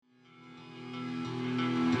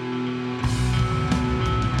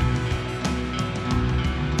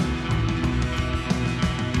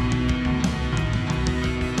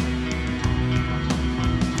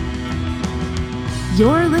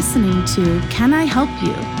You're listening to Can I Help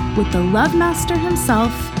You with the Love Master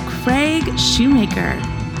himself, Craig Shoemaker.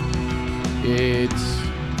 It's,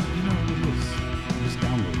 you know what it is. Just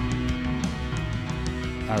download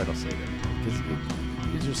it. All right, I'll say that.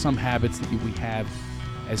 Because these are some habits that we have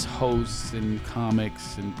as hosts and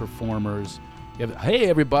comics and performers. You have, hey,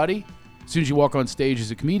 everybody. As soon as you walk on stage as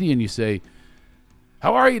a comedian, you say,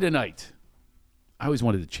 how are you tonight? I always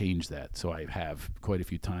wanted to change that, so I have quite a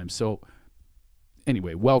few times. So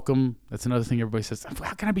anyway, welcome. That's another thing everybody says.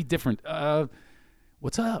 How can I be different?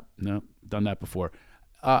 What's up? No, done that before.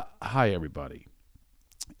 Hi, everybody.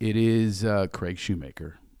 It is Craig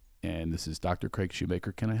Shoemaker, and this is Dr. Craig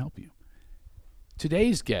Shoemaker. Can I help you?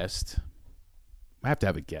 Today's guest, I have to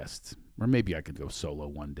have a guest, or maybe I could go solo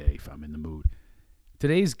one day if I'm in the mood.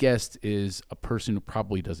 Today's guest is a person who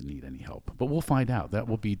probably doesn't need any help, but we'll find out. That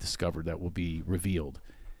will be discovered. That will be revealed.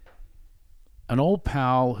 An old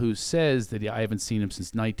pal who says that I haven't seen him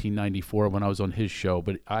since 1994 when I was on his show,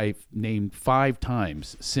 but I've named 5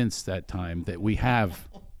 times since that time that we have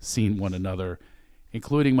seen one another,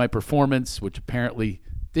 including my performance, which apparently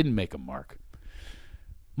didn't make a mark.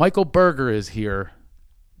 Michael Berger is here.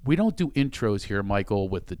 We don't do intros here, Michael,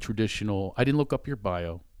 with the traditional, I didn't look up your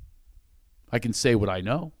bio. I can say what I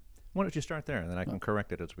know. Why don't you start there, and then I can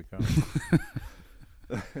correct it as we go.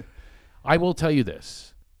 I will tell you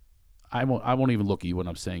this. I won't even look at you when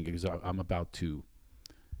I'm saying it because I'm about to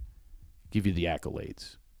give you the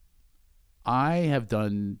accolades. I have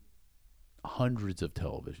done hundreds of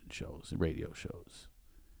television shows and radio shows.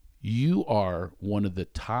 You are one of the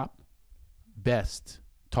top, best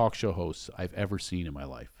talk show hosts I've ever seen in my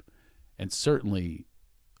life, and certainly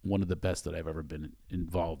one of the best that I've ever been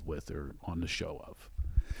involved with or on the show of.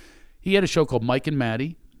 He had a show called Mike and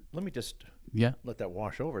Maddie. Let me just let that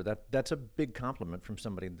wash over. That's a big compliment from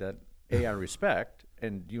somebody that I respect,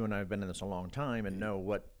 and you and I have been in this a long time and know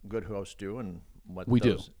what good hosts do and what we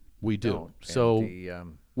those do. Don't. So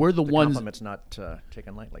we're the ones. Compliment's not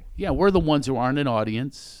taken lightly. Yeah, we're the ones who aren't an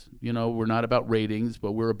audience. You know, we're not about ratings,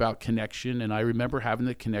 but we're about connection. And I remember having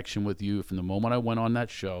the connection with you from the moment I went on that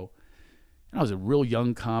show. And I was a real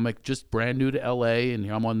young comic, just brand new to L.A., and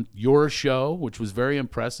here I'm on your show, which was very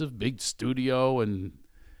impressive, big studio. And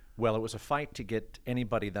well, it was a fight to get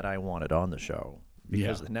anybody that I wanted on the show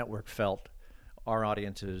because the network felt our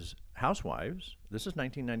audience is housewives. This is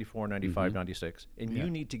 1994, 95, 96, and you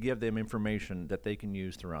need to give them information that they can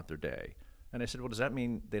use throughout their day. And I said, well, does that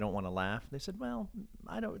mean they don't want to laugh? They said, well,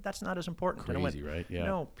 I don't. That's not as important. Crazy, right? Yeah.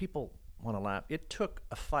 No, people want to laugh. It took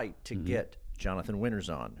a fight to get Jonathan Winters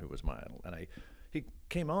on, who was my idol. And he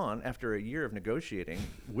came on after a year of negotiating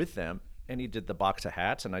with them, and he did the box of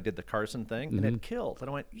hats, and I did the Carson thing, and it killed. And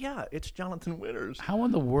I went, yeah, it's Jonathan Winters. How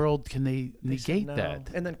in the world can they negate no.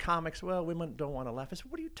 that? And then comics, well, women don't want to laugh. I said,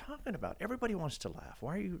 what are you talking about? Everybody wants to laugh.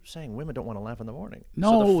 Why are you saying women don't want to laugh in the morning?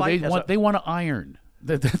 No, so they want to iron.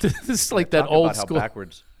 This is like that old school. How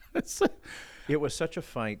backwards. It was such a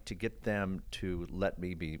fight to get them to let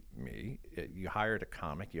me be me. You hired a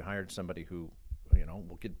comic. You hired somebody who,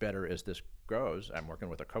 will get better as this grows. I'm working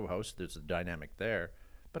with a co-host. There's a dynamic there.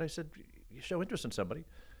 But I said, you show interest in somebody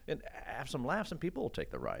and have some laughs, and people will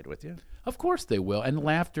take the ride with you. Of course they will. And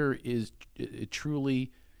laughter is it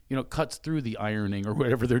truly, cuts through the ironing or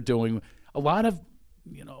whatever they're doing. A lot of,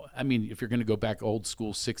 if you're going to go back old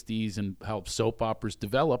school 60s and how soap operas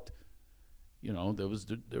developed,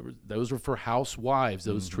 those were for housewives,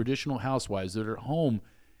 those traditional housewives that are at home.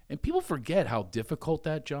 And people forget how difficult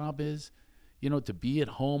that job is, to be at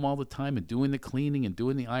home all the time and doing the cleaning and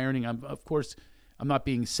doing the ironing. I'm not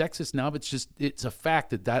being sexist now, but it's a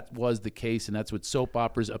fact that was the case, and that's what soap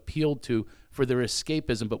operas appealed to for their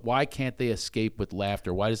escapism. But why can't they escape with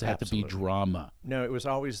laughter? Why does it have to be drama? No, it was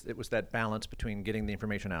that balance between getting the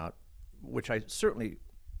information out, which I certainly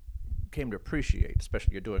came to appreciate,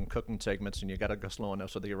 especially you're doing cooking segments and you got to go slow enough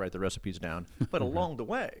so that you write the recipes down. But along the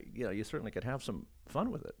way, you certainly could have some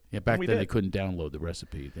fun with it. Yeah, back then they couldn't download the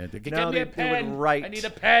recipe. They had to, They pen. would write. I need a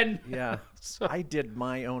pen. Yeah. I did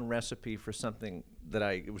my own recipe for something that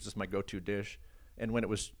it was just my go-to dish. And when it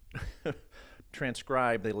was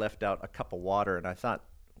transcribed, they left out a cup of water. And I thought,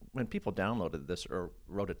 when people downloaded this or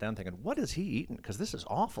wrote it down thinking, what is he eating? Because this is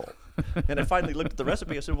awful. And I finally looked at the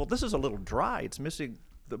recipe. I said, well, this is a little dry. It's missing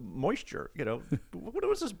the moisture. What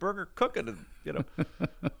was this burger cooking? And,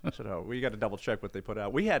 I said, oh, we got to double check what they put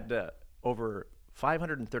out. We had over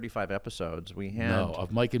 535 episodes. We had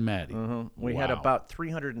of Mike and Maddie. We had about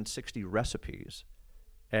 360 recipes.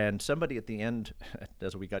 And somebody at the end,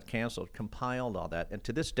 as we got canceled, compiled all that. And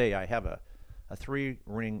to this day, I have a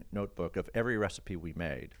 3-ring notebook of every recipe we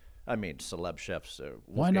made. I mean, celeb chefs.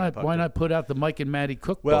 Why not put out the Mike and Maddie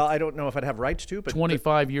cookbook? Well, I don't know if I'd have rights to, but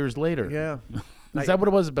 25 years later. yeah. Is that what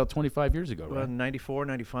it was about 25 years ago, right? 94,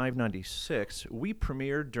 95, 96. We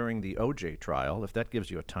premiered during the OJ trial, if that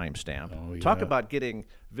gives you a timestamp. Oh, Talk yeah. about getting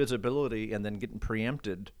visibility and then getting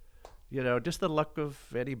preempted. You know, just the luck of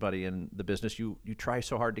anybody in the business. You try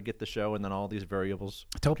so hard to get the show, and then all these variables.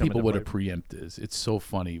 Tell come people into what a play. preempt is. It's so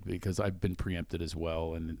funny because I've been preempted as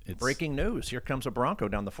well, and it's Breaking news. Here comes a Bronco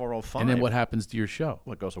down the 405. And then what happens to your show?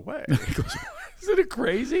 Well, it goes away. Isn't it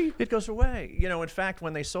crazy? It goes away. You know, in fact,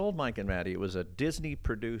 when they sold Mike and Maddie, it was a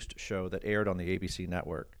Disney-produced show that aired on the ABC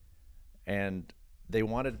network. And they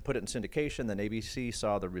wanted to put it in syndication. Then ABC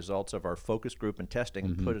saw the results of our focus group and testing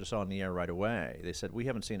and put us on the air right away. They said, we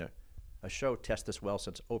haven't seen a show test this well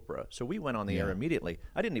since Oprah. So we went on the air immediately.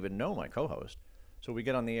 I didn't even know my co-host. So we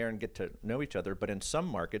get on the air and get to know each other. But in some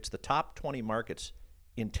markets, the top 20 markets,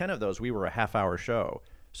 in 10 of those, we were a half-hour show.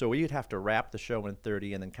 So we'd have to wrap the show in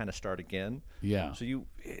 30 and then kind of start again. Yeah. So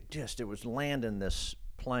it was landing this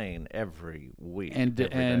plane every week. And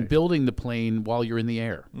every and day. building the plane while you're in the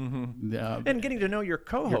air. And getting to know your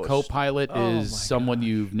co-host. Your co-pilot Oh, is my someone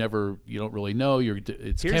you don't really know.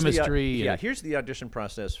 It's chemistry. Here's the audition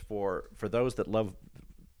process for those that love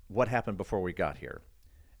what happened before we got here.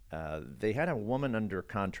 They had a woman under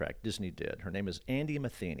contract, Disney did. Her name is Andy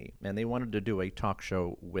Matheny, and they wanted to do a talk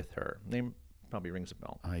show with her. Name probably rings a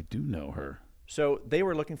bell. I do know her. So they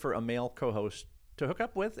were looking for a male co-host to hook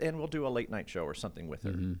up with, and we'll do a late night show or something with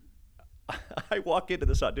her. I walk into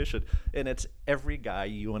this audition, and it's every guy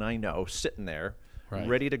you and I know sitting there, Right.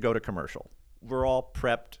 ready to go to commercial. We're all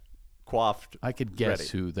prepped, coiffed. I could guess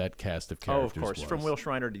ready. who that cast of Oh, characters of course, was. from Will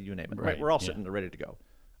Schreiner to you name it. Right, We're all yeah. sitting there ready to go.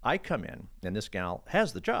 I come in, and this gal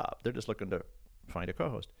has the job. They're just looking to find a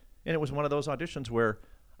co-host. And it was one of those auditions where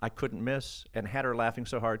I couldn't miss and had her laughing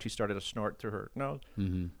so hard she started to snort through her nose.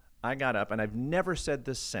 I got up, and I've never said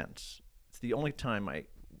this since. It's the only time I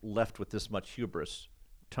left with this much hubris,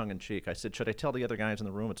 tongue-in-cheek. I said, should I tell the other guys in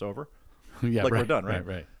the room it's over? Yeah, Like right, we're done, right?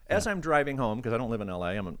 Right. As I'm driving home, because I don't live in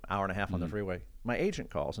L.A., I'm an hour and a half on the freeway, my agent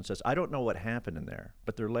calls and says, I don't know what happened in there,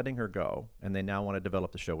 but they're letting her go, and they now want to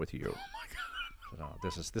develop the show with you. Oh, my God. I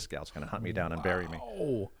said, this gal's going to hunt me down and bury me.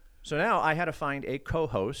 Oh, So now I had to find a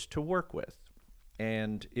co-host to work with,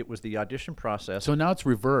 and it was the audition process. so now it's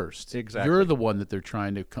reversed. Exactly. You're the one that they're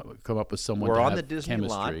trying to come up with someone. We're to on have the Disney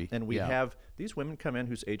lot, chemistry. and we Yeah. have these women come in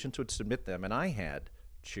whose agents would submit them, and I had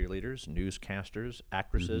cheerleaders, newscasters,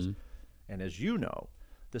 actresses, and as you know,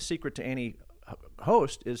 the secret to any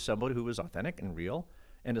host is somebody who is authentic and real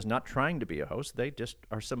and is not trying to be a host. They just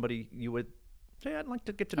are somebody you would say, I'd like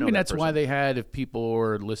to get to know. I mean, that that's why person." they had. If people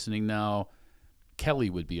are listening now, Kelly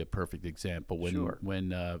would be a perfect example. When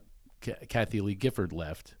Sure. Kathy Lee Gifford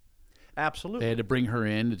left, Absolutely. they had to bring her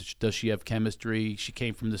in. Does she have chemistry? She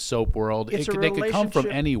came from the soap world. It's a They could come from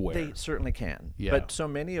relationship. anywhere. They certainly can. Yeah. But so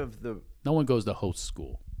many of No one goes to host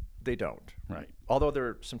school. they don't. Right. Although there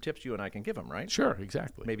are some tips you and I can give them, right? Sure,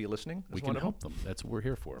 exactly. Maybe listening is we one can of help them. That's what we're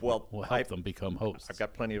here for. Well, we'll help I've- them become hosts. I've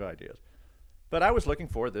got plenty of ideas. But I was looking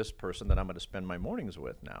for this person that I'm going to spend my mornings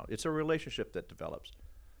with now. It's a relationship that develops.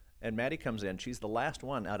 And Maddie comes in. She's the last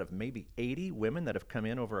one out of maybe 80 women that have come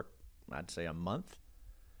in over, I'd say, a month.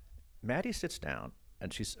 Maddie sits down,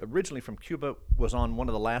 and she's originally from Cuba, was on one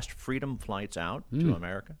of the last freedom flights out to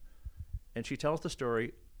America. And she tells the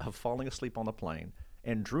story of falling asleep on the plane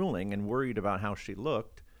and drooling and worried about how she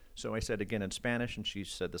looked. So I said again in Spanish, and she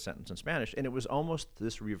said the sentence in Spanish. And it was almost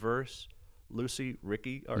this reverse Lucy,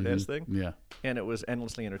 Ricky, Arnaz thing. Yeah. And it was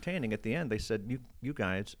endlessly entertaining. At the end, they said, you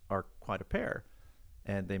guys are quite a pair.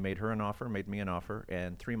 And they made her an offer, made me an offer.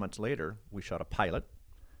 And 3 months later, we shot a pilot.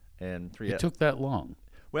 And It took that long.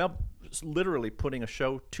 well, it's literally putting a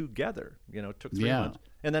show together, took 3 Yeah. months.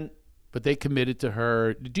 And then But they committed to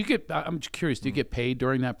her. Did you get? I'm just curious. Did you get paid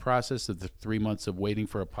during that process of the 3 months of waiting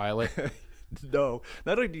for a pilot? no,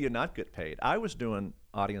 not only do you not get paid, I was doing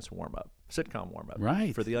audience warm-up, sitcom warm-up.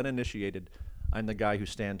 Right. For the uninitiated, I'm the guy who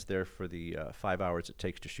stands there for the 5 hours it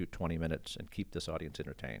takes to shoot 20 minutes and keep this audience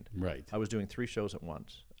entertained. Right. I was doing 3 shows at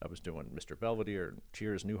once. I was doing Mr. Belvedere,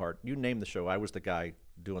 Cheers, Newhart. You name the show. I was the guy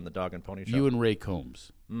doing the Dog and Pony show. You and Ray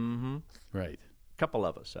Combs. Mm-hmm. Right. Couple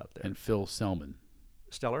of us out there. And Phil Selman.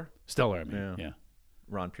 Stellar. Stellar, I mean. Yeah.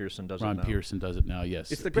 Ron Pearson does Ron it now. Pearson does it now.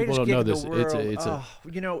 Yes. It's the People greatest don't gig know in this. the world. It's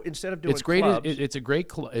a. Instead of doing It's great. clubs, It's a great.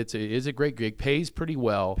 It is a great gig. Pays pretty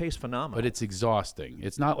well. pays phenomenal. But it's exhausting.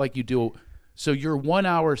 It's not like you do. So your 1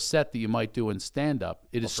 hour set that you might do in stand up,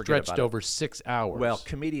 it is forget stretched about it. over 6 hours. well,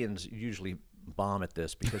 comedians usually bomb at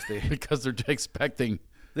this because they because they're expecting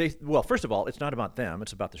Well, first of all, it's not about them.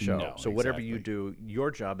 It's about the show. No, so whatever you exactly. do,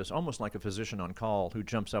 your job is almost like a physician on call who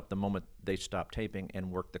jumps up the moment they stop taping and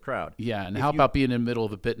work the crowd. Yeah, and If how you- about being in the middle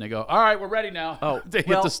of a bit and they go, all right, we're ready now. Oh, they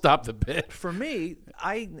well- have to stop the bit. For me,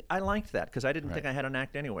 I liked that because I didn't think I had an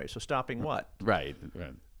act anyway. So stopping what? Right.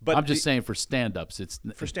 But I'm just the- saying for stand-ups, it's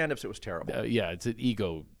For stand-ups, it was terrible. yeah, it's an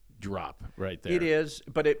ego drop right there. It is,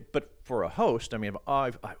 but for a host, I mean,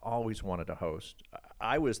 I've always wanted to host.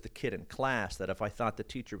 I was the kid in class that if I thought the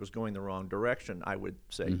teacher was going the wrong direction, I would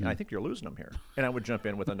say, I think you're losing them here. And I would jump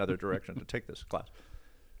in with another direction to take this class.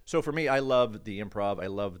 So for me, I love the improv. I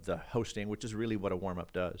love the hosting, which is really what a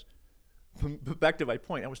warm-up does. But back to my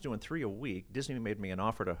point, I was doing 3 a week. Disney made me an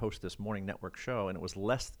offer to host this morning network show, and it was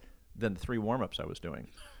less than the 3 warm-ups I was doing.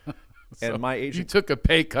 So and my you agent took a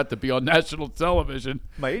pay cut to be on national television.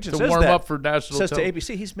 My agent to says warm that, up for national says to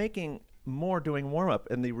television. ABC, he's making more doing warm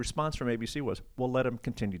up, and the response from ABC was, "We'll let him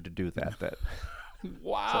continue to do that."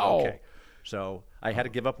 Wow. Okay, so I had to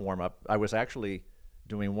give up warm up. I was actually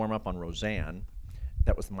doing warm up on Roseanne.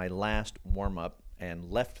 That was my last warm up,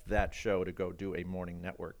 and left that show to go do a morning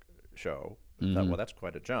network show. I thought, well, that's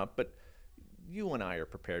quite a jump, but you and I are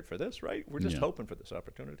prepared for this, right? We're just hoping for this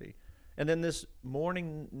opportunity. And then this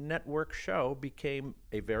morning network show became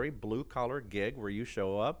a very blue-collar gig where you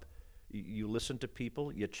show up, you listen to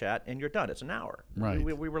people, you chat, and you're done. It's an hour. Right.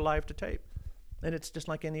 We were live to tape. And it's just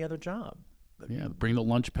like any other job. Yeah, bring the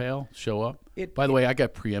lunch pail, show up. It- By the way, I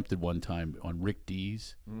got preempted one time on Rick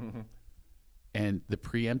Dees. And the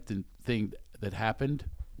preempted thing that happened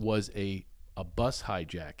was a bus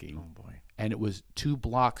hijacking. Oh, boy. And it was 2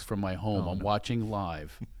 blocks from my home. I'm watching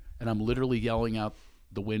live. And I'm literally yelling out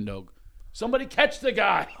the window, somebody catch the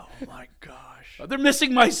guy. Oh, my gosh. They're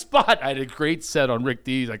missing my spot. I had a great set on Rick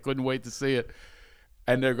Dees. I couldn't wait to see it.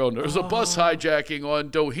 And they're going, there's a bus hijacking on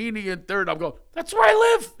Doheny and 3rd. I'm going, that's where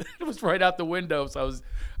I live. It was right out the window. So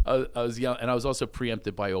I was yelling. And I was also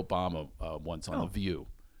preempted by Obama once on The View.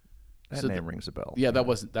 That name rings a bell. Yeah, that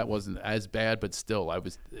wasn't as bad, but still, I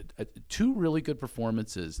was 2 really good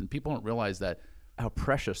performances, and people don't realize that. How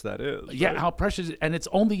precious that is. Yeah, right? how precious, and it's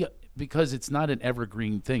only because it's not an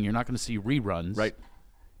evergreen thing. You're not going to see reruns. Right.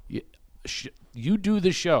 You do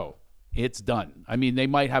the show, it's done. I mean, they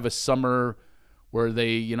might have a summer where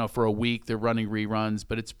they, for a week they're running reruns,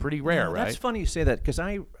 but it's pretty rare, right? That's funny you say that because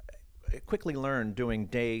I quickly learned doing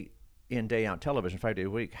day in, day out television 5 days a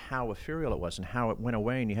week how ethereal it was and how it went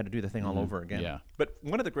away and you had to do the thing all over again. Yeah. But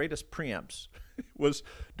one of the greatest preempts was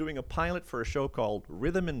doing a pilot for a show called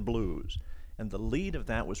Rhythm and Blues. And the lead of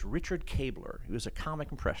that was Richard Cabler. He was a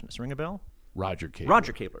comic impressionist. Ring a bell? Roger Cabler.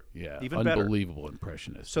 Roger Cabler. Yeah, Even better. unbelievable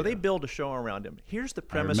impressionist. So they build a show around him. Here's the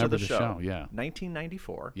premise of remember the the show. show, yeah.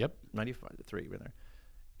 1994. Yep. 93, we're there.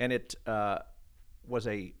 And it was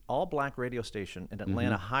a all-black radio station, and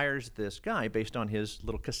Atlanta hires this guy based on his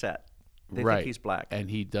little cassette. They right. think he's black. And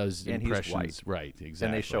he does And he's impressions. white. Right, exactly.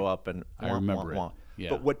 And they show up and I wah, remember wah, it. wah. Yeah.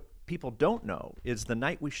 But what people don't know is the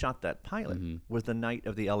night we shot that pilot was the night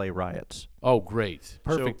of the LA riots. Oh, great.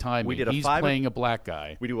 Perfect So timing. we did a He's 5 playing a black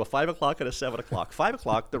guy. We do a 5 o'clock and a 7 o'clock. 5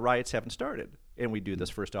 o'clock, the riots haven't started. And we do this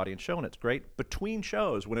first audience show, and it's great. Between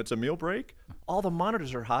shows, when it's a meal break, all the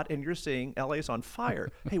monitors are hot, and you're seeing LA's on fire.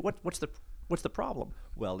 Hey, what's the problem?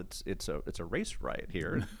 Well, it's a race riot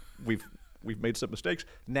here. We've made some mistakes.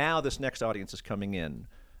 Now this next audience is coming in,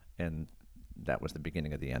 and that was the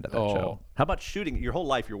beginning of the end of that show. How about shooting? Your whole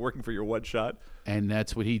life, you're working for your one shot. And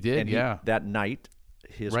that's what he did, And yeah. that night,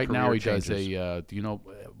 his Right now career he changes.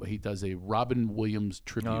 does he does a Robin Williams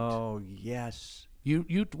tribute. Oh, yes.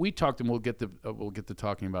 We talked, and we'll get to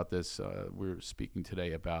talking about this. We're speaking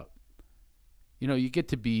today about, you get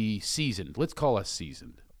to be seasoned. Let's call us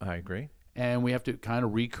seasoned. I agree. And we have to kind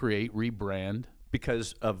of recreate, rebrand.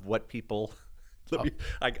 Because of what people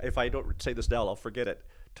if I don't say this now, I'll forget it.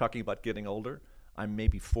 Talking about getting older, I'm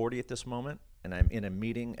maybe 40 at this moment, and I'm in a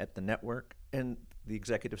meeting at the network, and the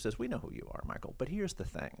executive says, "We know who you are, Michael, but here's the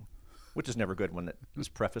thing," which is never good when it's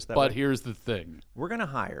prefaced that way. But here's the thing. We're going to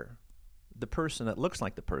hire the person that looks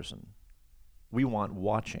like the person we want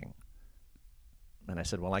watching. And I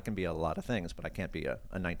said, well, I can be a lot of things, but I can't be a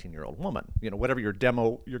 19-year-old woman. Whatever your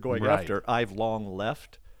demo you're going Right. after, I've long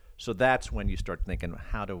left. So that's when you start thinking,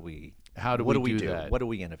 what do we do? that? What do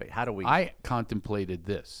we innovate? How do we? I contemplated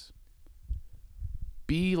this.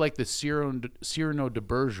 Be like the Cyrano de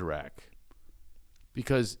Bergerac,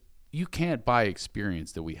 because you can't buy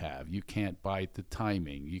experience that we have. You can't buy the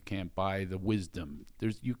timing. You can't buy the wisdom.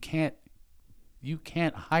 You can't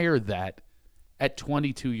hire that at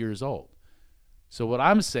 22 years old. So what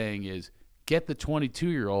I'm saying is, get the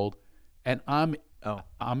 22-year-old, and I'm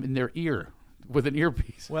in their ear with an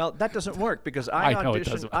earpiece. Well, that doesn't work because I I know it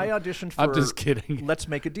auditioned. doesn't. I auditioned for I'm just kidding. Let's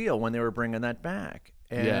Make a Deal when they were bringing that back,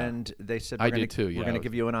 and they said I we're gonna, did too. We're Yeah, going to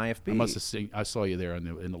give you an IFB. I must have seen. I saw you there in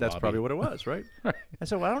the That's lobby. probably what it was, right? Right. I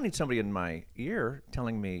said, well, I don't need somebody in my ear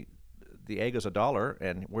telling me the egg is $1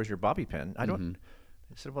 and where's your bobby pin. I don't.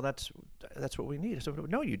 They said, well, that's what we need. I said,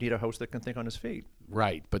 no, you need a host that can think on his feet.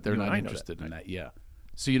 Right, but they're You and not I know interested that, in that. Yeah.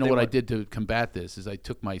 So you know They what I weren't. did to combat this is I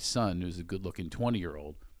took my son, who's a good-looking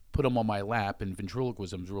 20-year-old, put him on my lap, and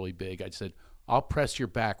ventriloquism's really big. I said, I'll press your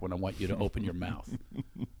back when I want you to open your mouth.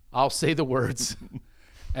 I'll say the words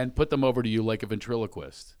and put them over to you like a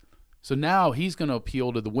ventriloquist. So now he's going to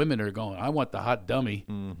appeal to the women that are going, I want the hot dummy.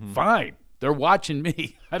 Fine. They're watching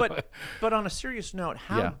me. But on a serious note,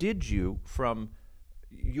 how Yeah. did you, from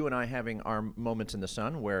you and I having our moments in the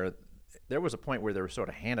sun, where there was a point where they were sort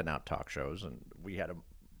of handing out talk shows, and we had a.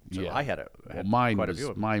 So Yeah. I had Well, mine quite a few was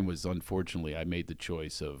of them. mine was unfortunately I made the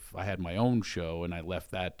choice of I had my own show and I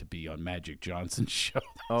left that to be on Magic Johnson's show.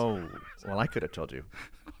 Oh, well, I could have told you.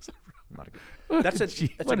 Not a good. That's a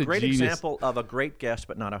what a great genius. example of a great guest,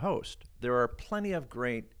 but not a host. There are plenty of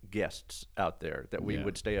great guests out there that we Yeah.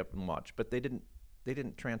 would stay up and watch, but they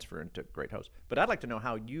didn't transfer into great hosts. But I'd like to know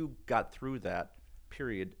how you got through that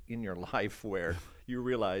period in your life where you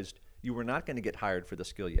realized you were not going to get hired for the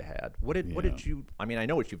skill you had. What did you? I mean, I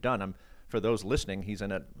know what you've done. For those listening, he's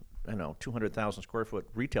in a 200,000 square foot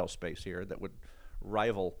retail space here that would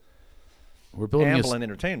rival We're building Amblin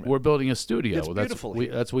Entertainment. We're building a studio. It's beautiful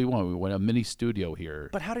here. That's what we want. We want a mini studio here.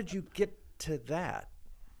 But how did you get to that?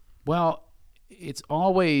 Well, it's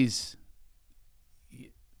always,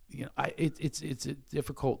 it's a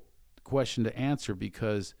difficult question to answer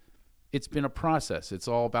because it's been a process. It's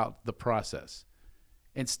all about the process,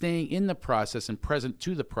 and staying in the process and present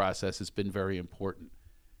to the process has been very important.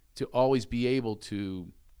 To always be able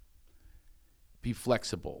to be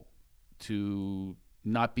flexible, to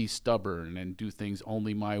not be stubborn and do things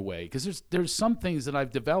only my way. Because there's some things that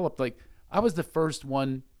I've developed. Like I was the first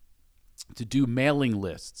one to do mailing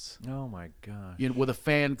lists. Oh my gosh! With a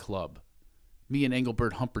fan club, me and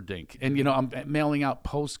Engelbert Humperdinck, and I'm mailing out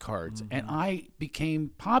postcards, and I became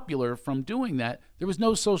popular from doing that. There was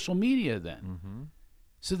no social media then,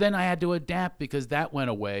 so then I had to adapt because that went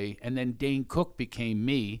away, and then Dane Cook became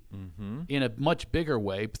me in a much bigger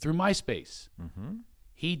way through MySpace.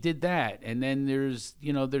 He did that, and then there's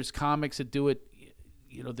comics that do it.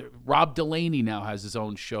 Rob Delaney now has his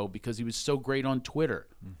own show because he was so great on Twitter.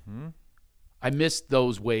 I missed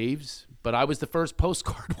those waves, but I was the first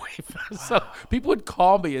postcard wave. So people would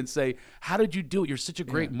call me and say, how did you do it? You're such a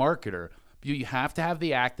great marketer. You have to have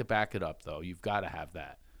the act to back it up, though. You've got to have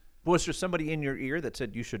that. Was there somebody in your ear that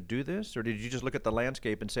said you should do this, or did you just look at the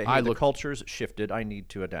landscape and say, "Hey, the culture's shifted. I need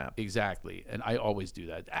to adapt"? Exactly, and I always do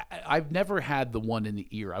that. I've never had the one in the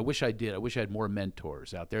ear. I wish I did. I wish I had more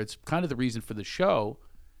mentors out there. It's kind of the reason for the show.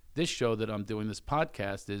 This show that I'm doing, this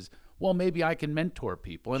podcast, is well, maybe I can mentor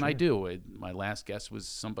people, and I do. My last guest was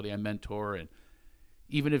somebody I mentor, and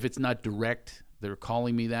even if it's not direct, they're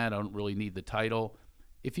calling me that. I don't really need the title.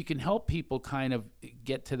 If you can help people kind of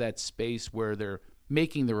get to that space where they're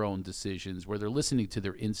making their own decisions, where they're listening to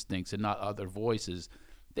their instincts and not other voices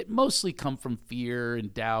that mostly come from fear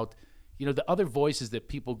and doubt. The other voices that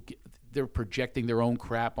people they're projecting their own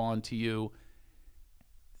crap onto you.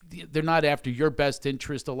 They're not after your best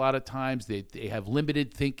interest a lot of times. They have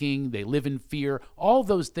limited thinking. They live in fear. All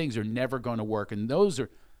those things are never going to work, and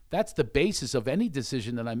that's the basis of any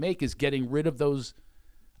decision that I make, is getting rid of those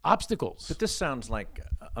obstacles. But this sounds like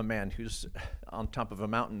a man who's on top of a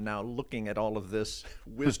mountain now, looking at all of this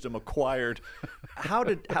wisdom acquired. How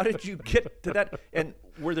did you get to that? And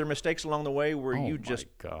were there mistakes along the way? Where you just?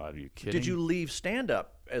 Oh my God, are you kidding? Did you leave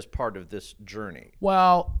stand-up as part of this journey?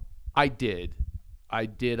 Well, I did.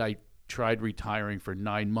 I tried retiring for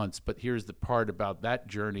 9 months, but here's the part about that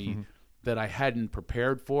journey that I hadn't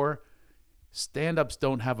prepared for. Stand-ups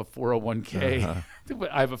don't have a 401k.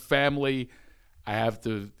 I have a family. I have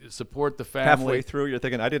to support the family. Halfway through, you're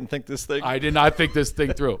thinking, I didn't think this thing. I did not think this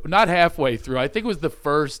thing through. Not halfway through. I think it was the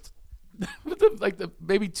first,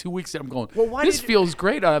 maybe 2 weeks. I'm going, Well, why this did you- feels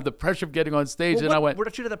great. I have the pressure of getting on stage. Well, and I went, we're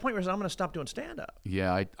to that point where I'm going to stop doing stand-up.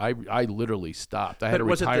 yeah, I literally stopped. I had a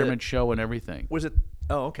was it the- retirement show and everything. Was it?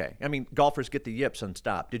 Oh, okay. I mean, golfers get the yips and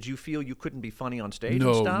stop. Did you feel you couldn't be funny on stage and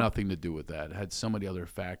No, stop? nothing to do with that. It had so many other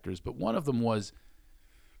factors, but one of them was,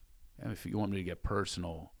 and if you want me to get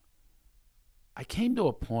personal, I came to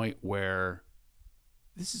a point where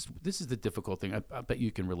this is the difficult thing. I bet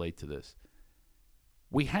you can relate to this.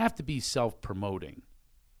 We have to be self-promoting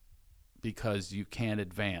because you can't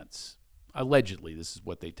advance. Allegedly, this is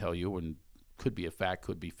what they tell you, and could be a fact,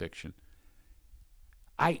 could be fiction.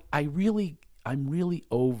 I I'm really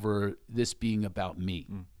over this being about me.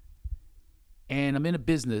 And I'm in a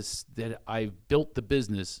business that I've built the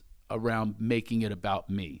business around making it about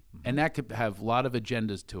me. And that could have a lot of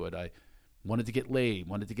agendas to it. I wanted to get laid,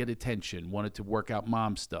 wanted to get attention, wanted to work out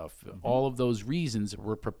mom stuff. All of those reasons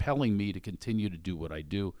were propelling me to continue to do what I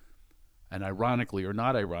do. And ironically or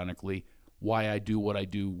not ironically, why I do what I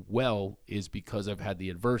do well is because I've had the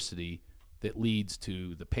adversity that leads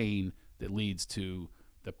to the pain, that leads to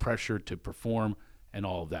the pressure to perform and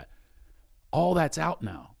all of that. All that's out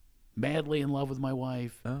now. Madly in love with my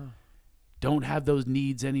wife. Don't have those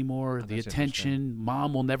needs anymore. The attention.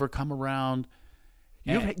 Mom will never come around.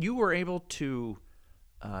 You were able to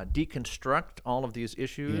deconstruct all of these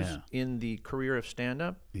issues in the career of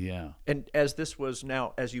stand-up? Yeah. And as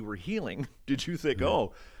you were healing, did you think,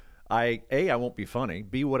 I won't be funny.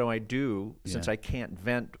 B, what do I do since I can't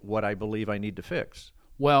vent what I believe I need to fix?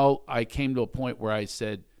 Well, I came to a point where I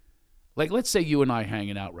said, like, let's say you and I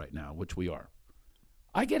hanging out right now, which we are.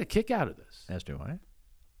 I get a kick out of this. As do I.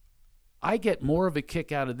 I get more of a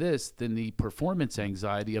kick out of this than the performance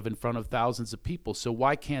anxiety of in front of thousands of people. So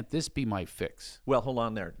why can't this be my fix? Well, hold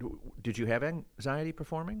on there. Did you have anxiety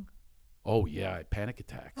performing? Oh, yeah, I had panic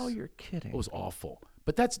attacks. Oh, you're kidding. It was awful.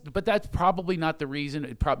 But that's probably not the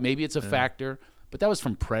reason. Maybe it's a factor, but that was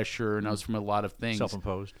from pressure and that was from a lot of things.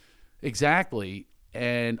 Self-imposed. Exactly.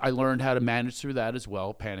 And I learned how to manage through that as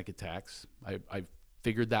well, panic attacks. I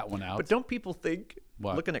figured that one out. But don't people think,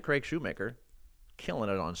 What? looking at Craig Shoemaker, killing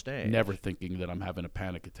it on stage. Never thinking that I'm having a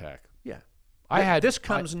panic attack. Yeah. This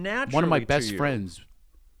comes naturally. One of my to best you. friends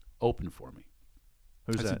opened for me.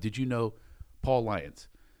 Who's I that? said, did you know Paul Lyons?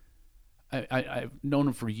 I've known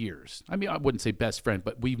him for years. I mean, I wouldn't say best friend,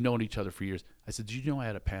 but we've known each other for years. I said, did you know I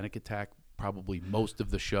had a panic attack probably most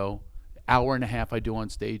of the show? Hour and a half I do on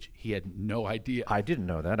stage. He had no idea. I didn't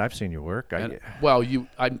know that. I've seen your work. I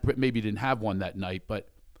maybe didn't have one that night, but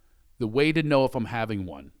the way to know if I'm having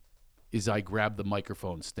one is I grab the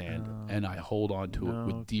microphone stand and I hold on to it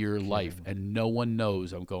with dear life, and no one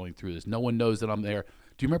knows I'm going through this. No one knows that I'm there.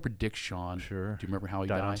 Do you remember Dick Shawn? Sure. Do you remember how he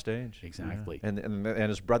died on stage? Exactly. Yeah. And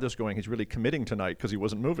his brother's going, he's really committing tonight because he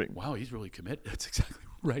wasn't moving. Wow, he's really committed. That's exactly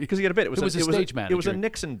right. Because he had a bit. It was a stage manager. It was a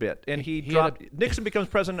Nixon bit, and he dropped. Nixon becomes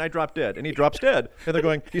president, I drop dead, and he drops dead, and they're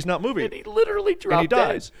going, he's not moving, and he literally dropped and he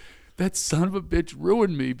dies. Dead. That son of a bitch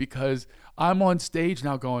ruined me because I'm on stage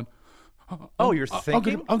now going, you're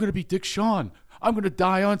thinking? I'm going to be Dick Shawn. I'm going to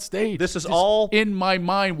die on stage. This is all in my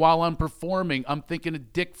mind while I'm performing. I'm thinking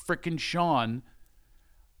of Dick frickin' Shawn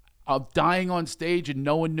of dying on stage, and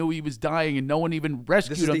no one knew he was dying, and no one even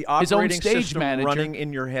rescued him. This is the His own operating stage system manager running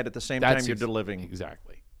in your head at the same time you're delivering.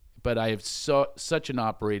 Exactly. But I have such an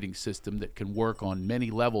operating system that can work on many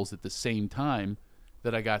levels at the same time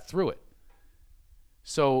that I got through it.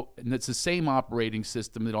 So, and it's the same operating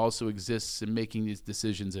system that also exists in making these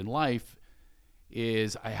decisions in life.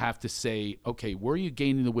 Is I have to say, okay, where are you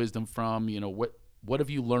gaining the wisdom from? You know, what have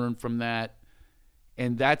you learned from that?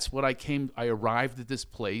 And that's what I arrived at this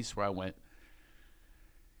place where I went,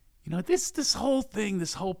 you know, this whole thing,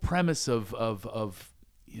 this whole premise of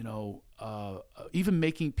you know, even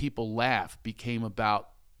making people laugh became about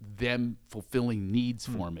them fulfilling needs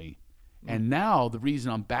for me. And now the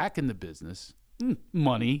reason I'm back in the business,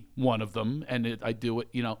 money, one of them, and I do it,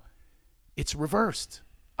 you know, it's reversed.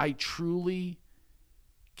 I truly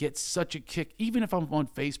get such a kick, even if I'm on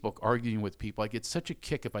Facebook arguing with people, I get such a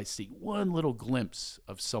kick if I see one little glimpse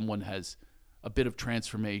of someone has a bit of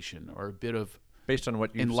transformation or a bit of based on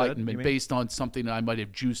what you enlightenment, said, based on something that I might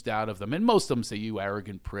have juiced out of them. And most of them say, you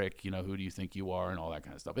arrogant prick, you know, who do you think you are, and all that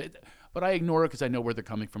kind of stuff. But I ignore it because I know where they're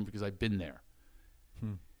coming from because I've been there.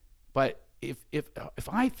 But if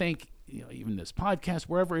I think, you know, even this podcast,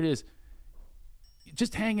 wherever it is,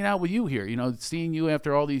 just hanging out with you here, you know, seeing you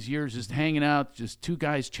after all these years, just hanging out, just two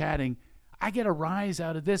guys chatting, I get a rise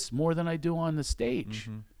out of this more than I do on the stage.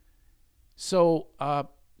 So,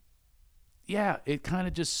 yeah, it kind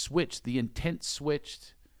of just switched. The intent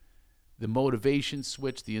switched, the motivation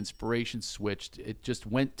switched, the inspiration switched. It just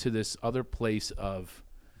went to this other place of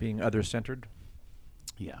being other-centered.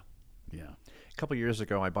 Yeah. A couple years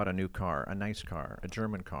ago, I bought a new car, a nice car, a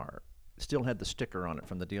German car. Still had the sticker on it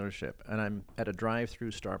from the dealership, and I'm at a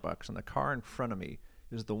drive-through Starbucks, and the car in front of me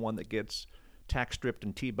is the one that gets tack stripped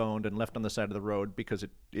and T-boned and left on the side of the road because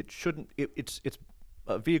it shouldn't. It's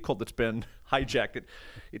a vehicle that's been hijacked.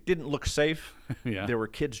 It didn't look safe. Yeah. There were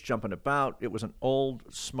kids jumping about. It was an old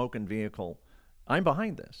smoking vehicle. I'm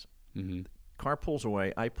behind this. Car pulls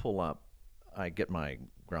away. I pull up. I get my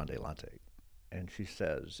grande latte, and she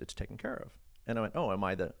says it's taken care of. And I went, oh, am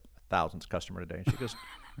I the 1000th customer today? And she goes,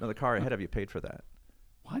 no, the car ahead of you paid for that.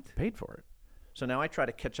 What? Paid for it. So now I try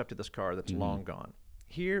to catch up to this car that's long gone.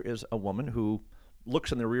 Here is a woman who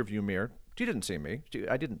looks in the rearview mirror. She didn't see me.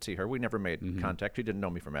 I didn't see her. We never made contact. She didn't know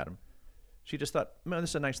me from Adam. She just thought, man,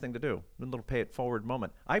 this is a nice thing to do. A little pay it forward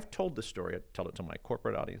moment. I've told this story. I tell it to my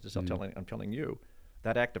corporate audiences. I'm telling you.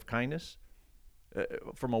 That act of kindness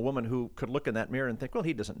from a woman who could look in that mirror and think, well,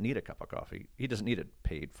 he doesn't need a cup of coffee. He doesn't need it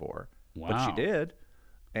paid for. Wow. But she did.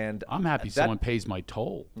 And I'm happy someone pays my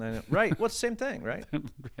toll. Right. Well, it's the same thing, right?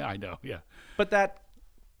 Yeah, I know. Yeah. But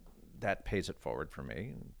that pays it forward for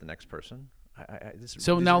me, the next person.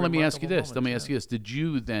 So now let me ask you this. Let me ask you this. Did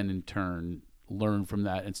you then in turn learn from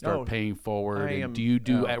that and start paying forward? Do you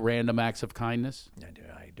do at random acts of kindness?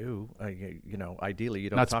 I do. Ideally you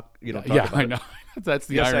don't Not, talk. You don't yeah, talk about I know. That's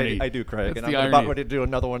the yes, irony. I do, Craig. That's and I'm about ready to do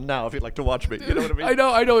another one now. If you'd like to watch me, you know what I mean.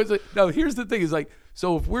 I know. It's like, no. Here's the thing: is like,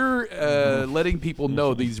 so if we're letting people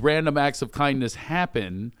know these random acts of kindness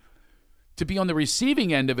happen, to be on the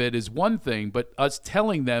receiving end of it is one thing, but us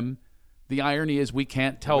telling them. The irony is we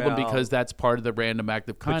can't tell them because that's part of the random act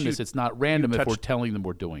of kindness. It's not random if we're telling them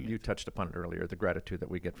we're doing it. You touched upon it earlier, the gratitude that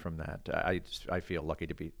we get from that. I feel lucky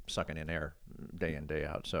to be sucking in air day in, day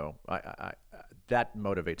out. So that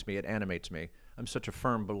motivates me. It animates me. I'm such a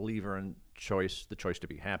firm believer in choice, the choice to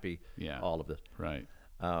be happy, all of this. Right.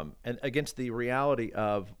 And against the reality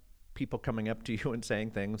of people coming up to you and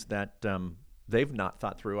saying things that they've not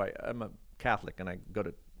thought through. I'm a Catholic, and I go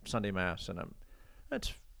to Sunday Mass, and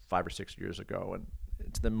that's 5 or 6 years ago, and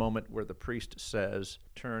it's the moment where the priest says,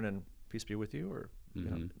 turn and peace be with you, or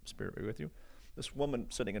spirit be with you. This woman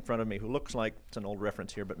sitting in front of me who looks like, it's an old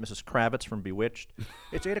reference here, but Mrs. Kravitz from Bewitched.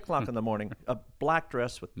 It's 8 o'clock in the morning, a black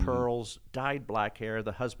dress with pearls, dyed black hair,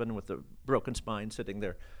 the husband with the broken spine sitting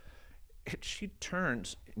there. She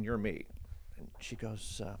turns, and you're me, and she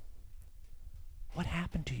goes, what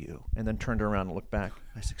happened to you? And then turned around and looked back.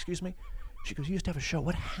 I said, excuse me? She goes, you used to have a show.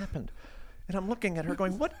 What happened? And I'm looking at her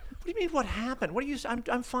going, what do you mean what happened? What do you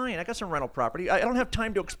I'm fine. I got some rental property. I don't have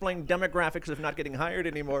time to explain demographics of not getting hired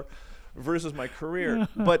anymore versus my career.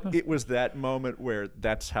 But it was that moment where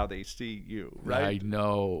that's how they see you, right? I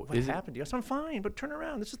know. What happened to you? Yes, I'm fine, but turn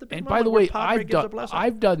around. This is the big and moment by the way, where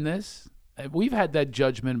I've done this. We've had that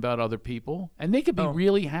judgment about other people, and they could be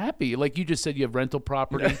really happy. Like you just said, you have rental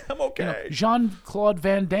property. I'm okay. Jean-Claude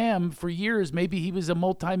Van Damme, for years, maybe he was a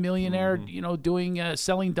multimillionaire, doing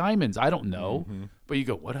selling diamonds. I don't know. But you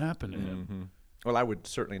go, what happened to him? Well, I would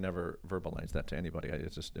certainly never verbalize that to anybody.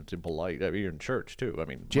 It's impolite. I mean, you're in church, too. I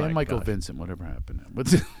mean, Jan Michael Vincent, whatever happened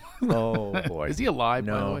to him? Oh, boy. Is he alive,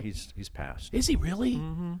 by the No, way? he's passed. Is he really?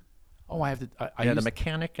 Mm-hmm. Oh, I have to. The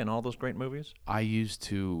Mechanic and all those great movies. I used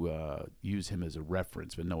to use him as a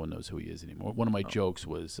reference, but no one knows who he is anymore. One of my jokes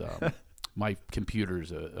was my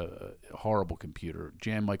computer's a horrible computer.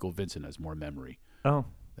 Jan Michael Vincent has more memory. Oh,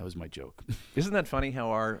 that was my joke. Isn't that funny how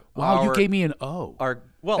our you gave me an O.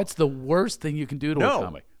 That's the worst thing you can do to a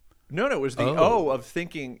comic. No, it was the O of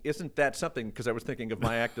thinking, isn't that something? Because I was thinking of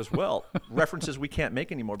my act as well. References we can't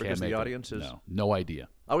make anymore because the audience is... No idea.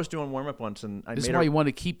 I was doing warm-up once, and This is why you want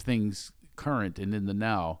to keep things current and in the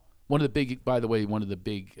now. One of the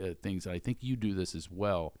big things, and I think you do this as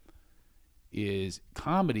well, is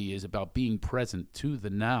comedy is about being present to the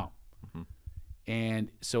now. Mm-hmm.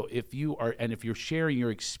 And so if you're sharing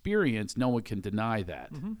your experience, no one can deny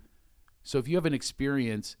that. Mm-hmm. So if you have an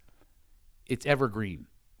experience, it's evergreen.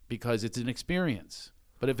 Because it's an experience.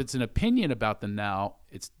 But if it's an opinion about the now,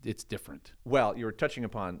 it's different. Well, you were touching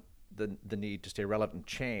upon the need to stay relevant and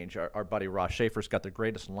change. Our buddy Ross Schaefer's got the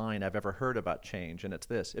greatest line I've ever heard about change, and it's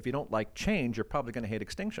this: if you don't like change, you're probably going to hate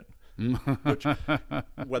extinction. Which,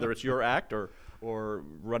 whether it's your act or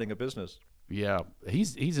running a business. Yeah,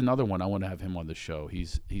 he's another one. I want to have him on the show.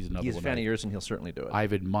 He's another one. He's a fan of yours, and he'll certainly do it.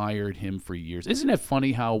 I've admired him for years. Isn't it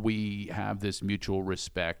funny how we have this mutual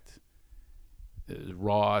respect?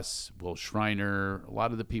 Ross, Will Shriner, a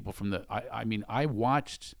lot of the people from I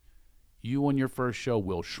watched you on your first show,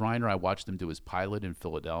 Will Shriner. I watched him do his pilot in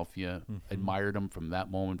Philadelphia, admired him from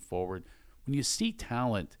that moment forward. When you see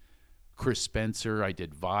talent, Chris Spencer, I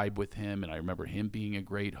did Vibe with him, and I remember him being a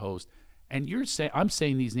great host. And I'm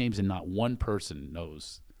saying these names, and not one person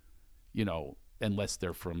knows, unless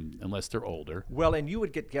they're older. Well, and you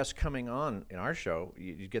would get guests coming on in our show.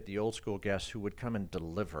 You'd get the old school guests who would come and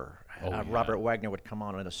deliver. Robert Wagner would come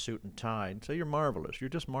on in a suit and tie and say, "You're marvelous. You're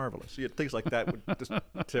just marvelous." Things like that would just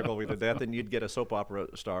tickle me to death. And you'd get a soap opera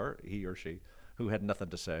star, he or she, who had nothing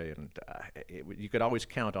to say, and you could always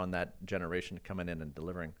count on that generation coming in and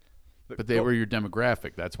delivering. But they were your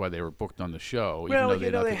demographic. That's why they were booked on the show. Well,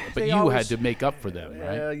 but you had to make up for them,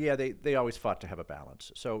 right? Yeah, they always fought to have a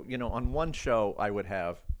balance. So, on one show I would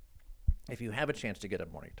have, if you have a chance to get a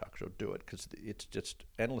morning talk show, do it, because it's just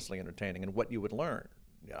endlessly entertaining. And what you would learn.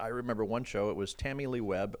 I remember one show, it was Tammy Lee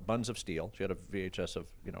Webb, Buns of Steel. She had a VHS of,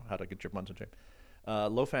 how to get your buns in shape.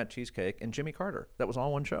 Low-fat cheesecake, and Jimmy Carter. That was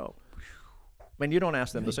all one show. I mean, you don't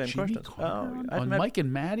ask them the same Jimmy questions. Carter on Mike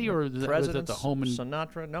and Maddie, or was it the home and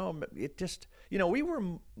Sinatra? No, it just, we were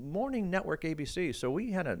morning network ABC, so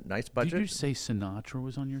we had a nice budget. Did you say Sinatra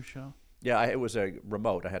was on your show? Yeah, it was a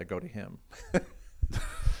remote. I had to go to him.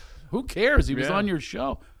 Who cares? He was Yeah. on your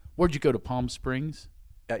show. Where'd you go to, Palm Springs?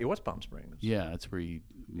 It was Palm Springs. Yeah, that's where he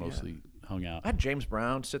mostly hung out. I had James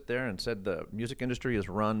Brown sit there and said the music industry is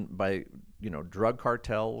run by, drug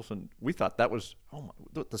cartels, and we thought that was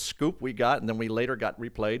the scoop we got, and then we later got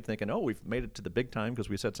replayed, thinking, we've made it to the big time because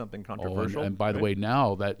we said something controversial. And by the way,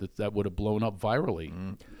 now that would have blown up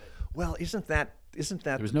virally. Well, isn't that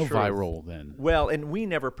There was no true? viral then. Well, and we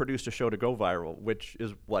never produced a show to go viral, which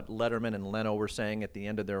is what Letterman and Leno were saying at the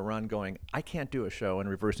end of their run, going, I can't do a show and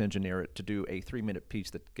reverse engineer it to do a 3-minute piece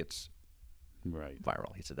that gets Right.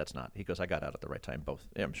 viral. He said, that's not. He goes, I got out at the right time. Both.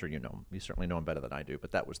 I'm sure you know him. You certainly know him better than I do,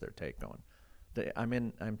 but that was their take going,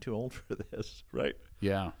 I'm too old for this, right?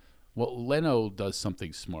 Yeah. Well, Leno does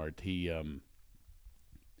something smart. He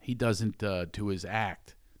doesn't do his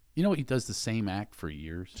act. He does the same act for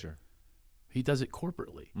years. Sure. He does it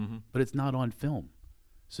corporately, Mm-hmm. but it's not on film.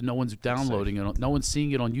 So no one's downloading it. No one's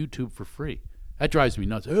seeing it on YouTube for free. That drives me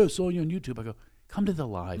nuts. I saw you on YouTube. I go, come to the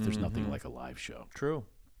live. There's nothing like a live show. True.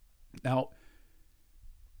 Now,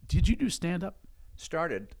 did you do stand-up?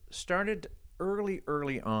 Started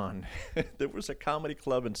early on. There was a comedy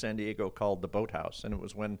club in San Diego called the Boathouse, and it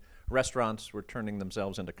was when restaurants were turning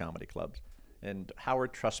themselves into comedy clubs. And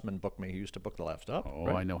Howard Trussman booked me. He used to book the Laugh Stop. Oh,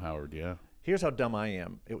 right? I know Howard, yeah. Here's how dumb I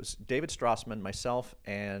am. It was David Strassman, myself,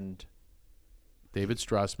 and David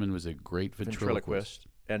Strassman was a great ventriloquist.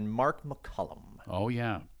 And Mark McCullum. Oh,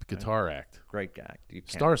 yeah. Guitar act. Great guy. You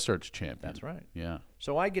can't- Star Search champion. That's right. Yeah.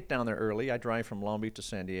 So I get down there early. I drive from Long Beach to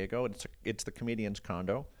San Diego. It's the comedian's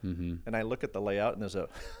condo. Mm-hmm. And I look at the layout, and there's a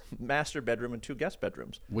master bedroom and 2 guest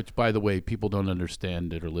bedrooms. Which, by the way, people don't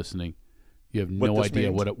understand that are listening. You have What no this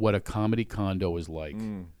idea means? what a comedy condo is like.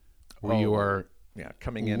 Where you are... Yeah,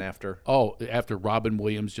 coming in after. Oh, after Robin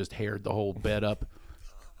Williams just haired the whole bed up.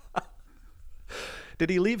 Did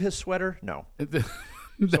he leave his sweater? No.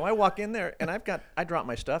 So I walk in there, and I drop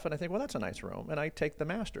my stuff, and I think, well, that's a nice room. And I take the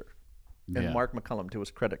master. And Yeah. Mark McCullum, to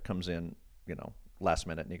his credit, comes in, last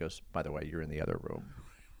minute, and he goes, by the way, you're in the other room.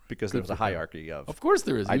 Because there was a hierarchy of. Of course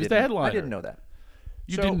there is. He was the headliner. I didn't know that.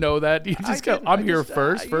 You So- didn't know that? You I just go, didn't. I'm I here just,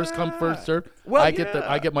 first. First come, first yeah. served. Well, I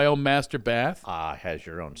yeah. get my own master bath, Has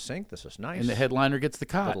your own sink. This is nice. and the headliner gets the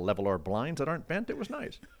cot. Little level or blinds that aren't bent. It was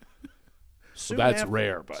nice. Soon that's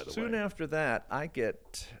rare, by the Soon way. after that, I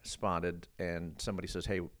get spotted, and somebody says,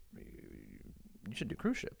 hey, you should do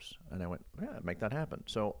cruise ships. And I went, yeah, make that happen.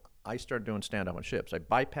 So I started doing stand-up on ships. I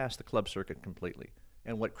bypassed the club circuit completely.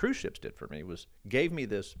 And what cruise ships did for me was gave me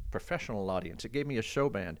this professional audience. It gave me a show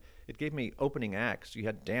band. It gave me opening acts. You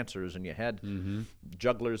had dancers and you had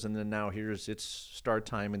jugglers, and then now it's start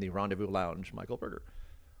time in the Rendezvous Lounge, Michael Berger.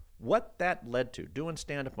 What that led to, doing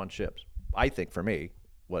stand-up on ships, I think for me,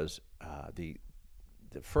 was the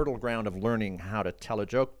fertile ground of learning how to tell a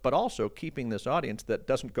joke, but also keeping this audience that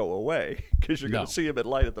doesn't go away because you're going No. to see them at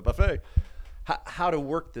light at the buffet. How to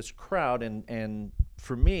work this crowd, and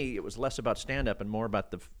for me, it was less about stand-up and more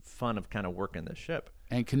about the fun of kind of working this ship.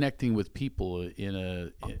 And connecting with people in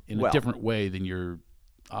a Well- different way than you're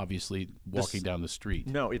obviously walking down the street.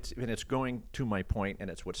 No, it's going to my point, and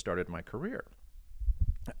it's what started my career.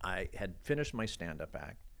 I had finished my stand-up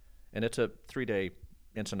act, and it's a 3-day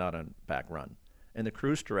Ensenada and back run. And the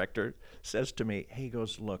cruise director says to me, hey, he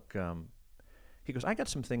goes, look, I got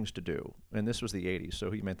some things to do. And this was the 80s,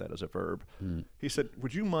 so he meant that as a verb. He said,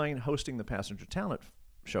 would you mind hosting the passenger talent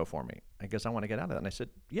show for me? I guess I want to get out of that. And I said,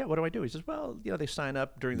 yeah, what do I do? He says, well, they sign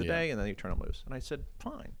up during the day, and then you turn them loose. And I said,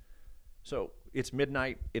 fine. So it's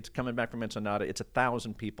midnight. It's coming back from Ensenada. It's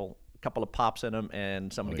 1,000 people, a couple of pops in them,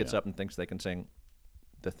 and someone gets up and thinks they can sing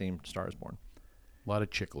the theme Star is Born. A lot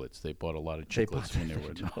of chiclets. They bought a lot of chiclets when they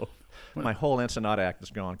were No. My whole Ensenada act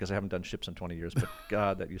is gone because I haven't done ships in 20 years, but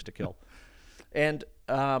God, that used to kill. And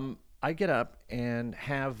I get up and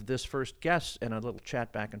have this first guest and a little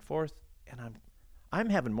chat back and forth, and I'm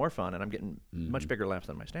having more fun, and I'm getting much bigger laughs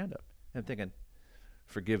than my stand-up. And I'm thinking,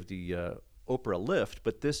 forgive the Oprah lift,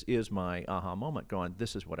 but this is my aha moment going,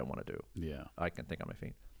 this is what I want to do. Yeah. I can think on my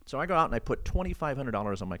feet. So I go out and I put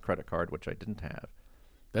 $2,500 on my credit card, which I didn't have.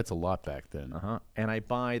 That's a lot back then. And I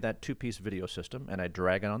buy that 2-piece video system, and I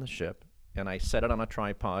drag it on the ship, and I set it on a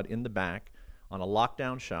tripod in the back on a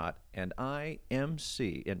lockdown shot, and I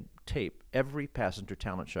MC and tape every passenger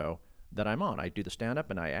talent show that I'm on. I do the stand-up,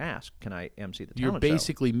 and I ask, can I MC the You're talent show?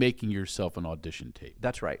 basically making yourself an audition tape.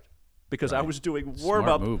 That's right. Because I Right. was doing Smart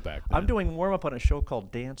warm-up. move back I'm then. doing warm-up on a show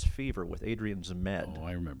called Dance Fever with Adrian Zemed. Oh,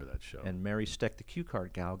 I remember that show. And Mary Steck, the cue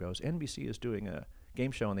card gal, goes, NBC is doing a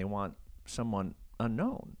game show, and they want someone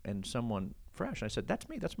unknown and someone fresh. I said, that's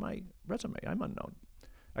me. That's my resume. I'm unknown.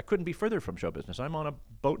 I couldn't be further from show business. I'm on a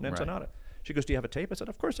boat in Ensenada. She goes, do you have a tape? I said,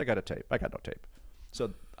 of course I got a tape. I got no tape.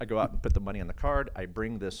 So I go out and put the money on the card. I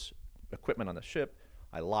bring this equipment on the ship.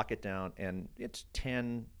 I lock it down, and it's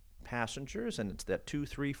 10 passengers, and it's that 2,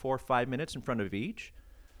 3, 4, 5 minutes in front of each.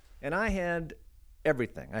 And I had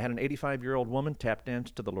everything. I had an 85-year-old woman tap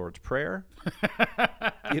dance to the Lord's Prayer.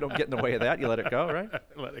 You don't get in the way of that. You let it go, right?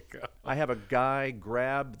 Let it go. I have a guy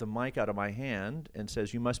grab the mic out of my hand and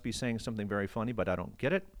says, you must be saying something very funny, but I don't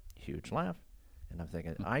get it. Huge laugh. And I'm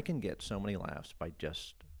thinking, I can get so many laughs by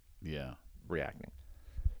just Yeah. reacting.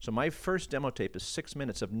 So my first demo tape is 6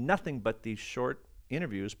 minutes of nothing but these short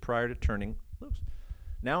interviews prior to turning loose.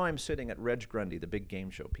 Now I'm sitting at Reg Grundy, the big game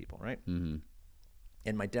show people, right? Mm-hmm.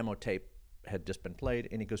 And my demo tape had just been played,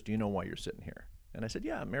 and he goes, do you know why you're sitting here? And I said,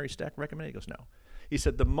 yeah, Mary Stack recommended. He goes, no. He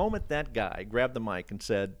said, the moment that guy grabbed the mic and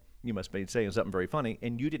said, you must be saying something very funny,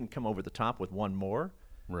 and you didn't come over the top with one more,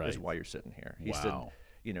 Right. is why you're sitting here. He Wow. said,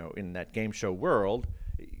 you know, in that game show world,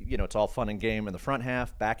 you know, it's all fun and game in the front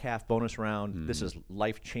half, back half, bonus round. This is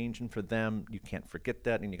life-changing for them. You can't forget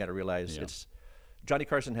that, and you got to realize it's – Johnny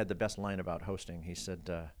Carson had the best line about hosting. He said,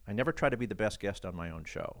 I never try to be the best guest on my own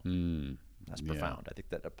show. That's profound. I think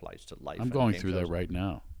that applies to life. I'm and going game through shows. that right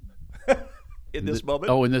now. In this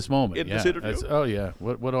moment? Oh, in this moment. In yeah. this interview? Oh, yeah.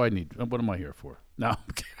 What do I need? What am I here for? No.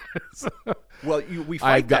 Well, we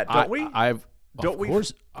fight that, don't we? Of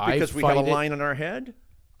course, because we have a line in our head?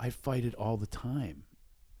 I fight it all the time.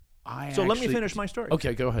 So let me finish my story.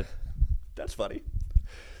 Okay, go ahead. That's funny.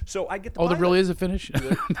 So I get the Oh, there pilot. really is a finish? No,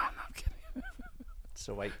 I'm kidding.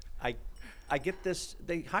 So I get this.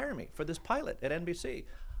 They hire me for this pilot at NBC.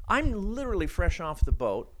 I'm literally fresh off the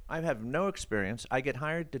boat. I have no experience. I get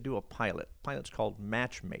hired to do a pilot. Pilot's called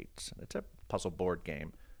Matchmates. It's a puzzle board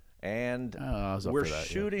game, and I was up we're for that, yeah.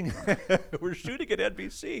 shooting. We're shooting at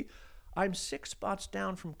NBC. I'm 6 spots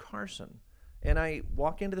down from Carson, and I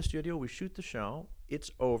walk into the studio. We shoot the show. It's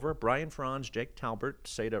over. Brian Franz, Jake Talbert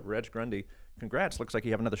say to Reg Grundy, "Congrats! Looks like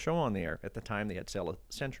you have another show on the air." At the time, they had Sail a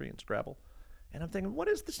Century and Scrabble. And I'm thinking, what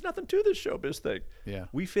is this? Nothing to this showbiz thing. Yeah.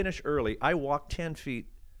 We finish early. I walk 10 feet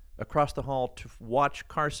across the hall to watch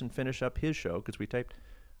Carson finish up his show because we taped.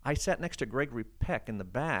 I sat next to Gregory Peck in the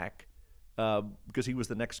back because he was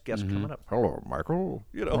the next guest coming up. Hello, Michael.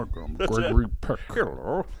 You know, Gregory Peck.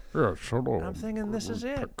 hello. Yes, hello. And I'm thinking, this is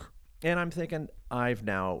it. And I'm thinking, I've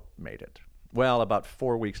now made it. Well, about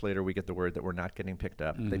 4 weeks later, we get the word that we're not getting picked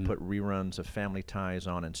up. They put reruns of Family Ties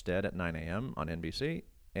on instead at 9 a.m. on NBC.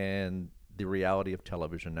 And the reality of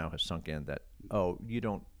television now has sunk in that, oh, you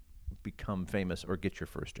don't become famous or get your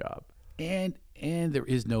first job. And there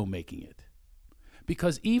is no making it.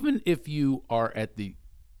 Because even if you are at the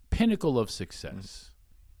pinnacle of success,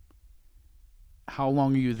 how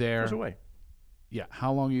long are you there? Goes away. Yeah,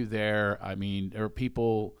 how long are you there? I mean, there are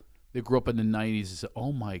people that grew up in the 90s and said,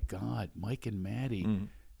 oh, my God, Mike and Maddie,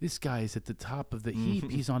 this guy is at the top of the heap.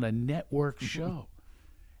 He's on a network show.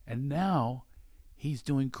 And now he's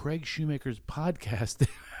doing Craig Shoemaker's podcast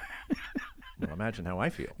Well, imagine how I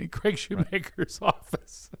feel. in Craig Shoemaker's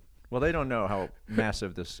office. Well, they don't know how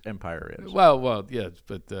massive this empire is. Well, yeah,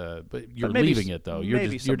 but you're But maybe leaving it though. You're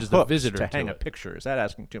maybe just a some hooks visitor to to hang a it. picture. Is that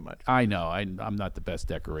asking too much? I know. I'm not the best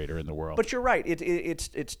decorator in the world. But you're right.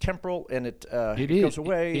 It's temporal and it is. goes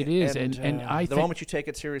away. It is, and I the think- moment you take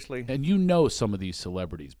it seriously. And you know some of these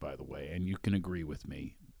celebrities, by the way, and you can agree with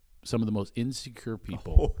me. Some of the most insecure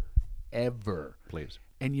people ever. Please.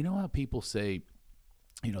 And you know how people say,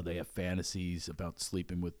 you know, they have fantasies about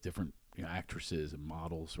sleeping with different actresses and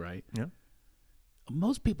models, right? Yeah.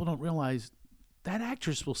 Most people don't realize that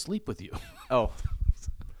actress will sleep with you. Oh.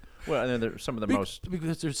 Well, and then there's some of the most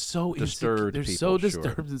because they're so disturbed They're people, so sure.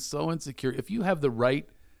 disturbed and so insecure. If you have the right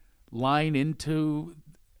line into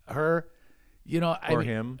her, you know,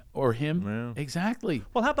 Or him. Yeah. exactly.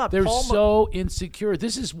 Well, how about they're Paul so insecure.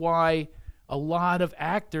 This is why a lot of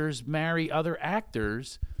actors marry other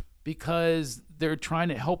actors because they're trying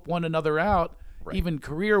to help one another out, Right. even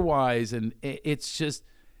career-wise, and it's just.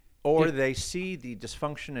 Or they see the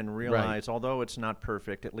dysfunction and realize, although it's not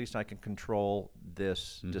perfect, at least I can control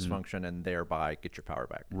this dysfunction and thereby get your power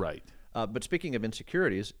back. Right. But speaking of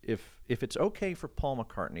insecurities, if it's okay for Paul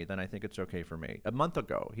McCartney, then I think it's okay for me. A month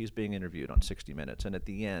ago, he's being interviewed on 60 Minutes, and at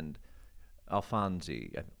the end,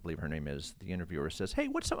 Alfonsi, I believe her name is, the interviewer says, hey,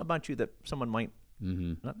 what's something about you that someone might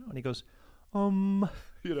not know? And he goes,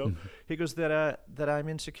 he goes that I'm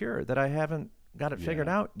insecure, that I haven't got it figured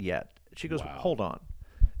out yet. She goes, hold on.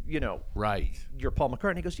 Right. You're Paul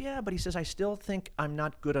McCartney. He goes, yeah, but he says, I still think I'm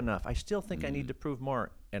not good enough. I still think I need to prove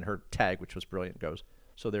more. And her tag, which was brilliant, goes,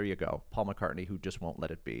 so there you go. Paul McCartney, who just won't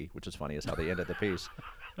let it be, which is funny as how they ended the piece.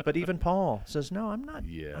 But even Paul says, no, I'm not.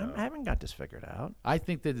 Yeah. I haven't got this figured out. I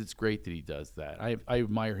think that it's great that he does that. I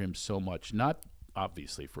admire him so much, not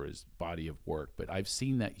obviously for his body of work, but I've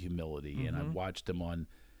seen that humility, and I've watched him on.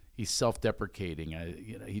 He's self-deprecating.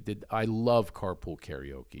 He did. I love Carpool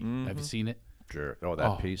Karaoke. Have you seen it? Sure. Oh,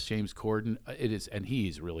 that piece. James Corden. It is, and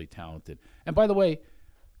he's really talented. And by the way,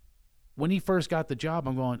 when he first got the job,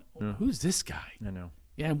 I'm going, who's this guy? I know.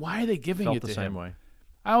 Yeah, and why are they giving Felt it to the same him? way.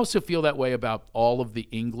 I also feel that way about all of the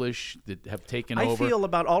English that have taken over. I feel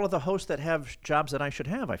about all of the hosts that have jobs that I should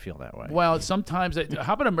have. I feel that way. Well, sometimes,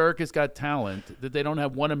 how about America's Got Talent? That they don't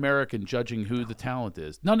have one American judging who the talent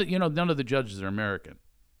is. None of the judges are American.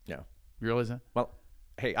 Yeah. You realize that? Well,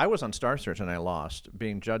 hey, I was on Star Search and I lost,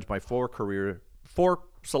 being judged by four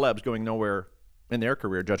celebs going nowhere in their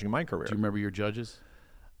career, judging my career. Do you remember your judges?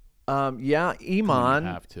 Yeah, Iman.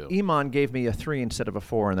 have to. Iman gave me a 3 instead of a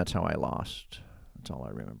 4, and that's how I lost. That's all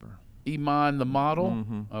I remember. Iman, the model?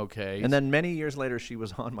 Okay. And then many years later, she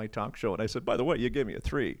was on my talk show, and I said, by the way, you gave me a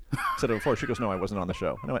 3 instead of a 4. She goes, no, I wasn't on the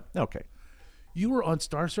show. And I went, okay. You were on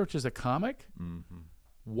Star Search as a comic?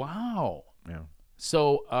 Wow. Yeah.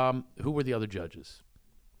 So who were the other judges?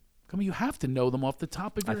 I mean, you have to know them off the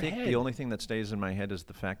top of your head. I think the only thing that stays in my head is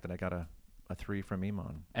the fact that I got a 3 from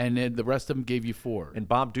Iman. And then the rest of them gave you 4. And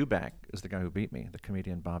Bob Duback is the guy who beat me, the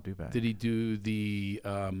comedian Bob Duback. Did he do the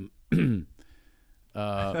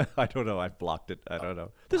I don't know. I've blocked it. I don't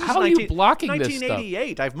know. This How are you blocking this stuff?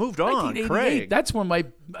 1988. I've moved on, Craig. That's when my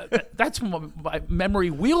memory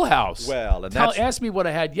wheelhouse. Well, and ask me what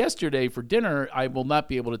I had yesterday for dinner. I will not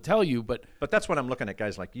be able to tell you, but that's when I'm looking at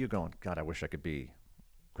guys like you going, God, I wish I could be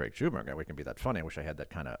Craig Schumacher. We can be that funny. I wish I had that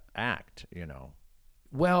kind of act,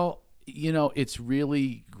 Well, it's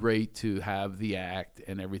really great to have the act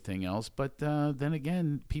and everything else, but then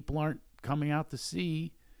again, people aren't coming out to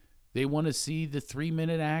see. They want to see the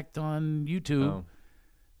 3-minute act on YouTube. Oh.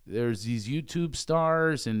 There's these YouTube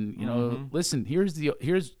stars, and listen. Here's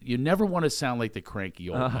you never want to sound like the cranky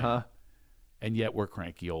old man, and yet we're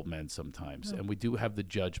cranky old men sometimes, and we do have the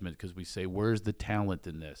judgment because we say, "Where's the talent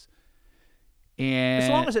in this?" And as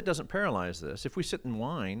long as it doesn't paralyze this, if we sit and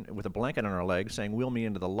whine with a blanket on our legs, saying "Wheel me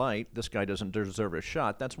into the light," this guy doesn't deserve a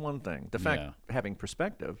shot. That's one thing. The fact having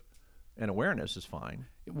perspective and awareness is fine.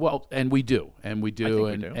 Well, and we do, we do.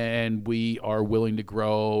 And we are willing to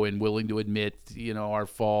grow and willing to admit, our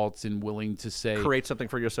faults and willing to say, create something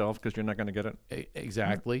for yourself because you're not going to get it.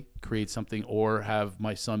 Exactly, create something, or have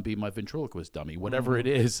my son be my ventriloquist dummy, whatever it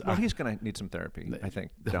is. Well, he's going to need some therapy, I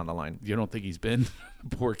think, down the line. You don't think he's been?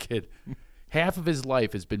 Poor kid. Half of his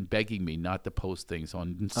life has been begging me not to post things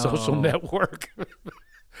on social network.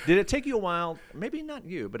 Did it take you a while, maybe not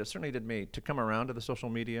you, but it certainly did me, to come around to the social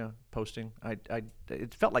media posting?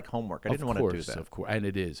 It felt like homework. I didn't want to do that. Of course, and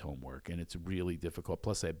it is homework, and it's really difficult.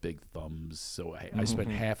 Plus, I have big thumbs, so I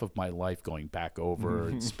spent half of my life going back over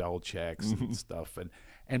and spell checks and stuff.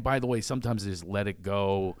 And by the way, sometimes I just let it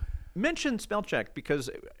go. Mention spell check, because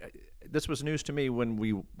this was news to me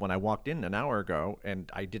when I walked in an hour ago, and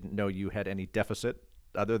I didn't know you had any deficit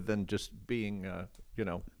other than just being,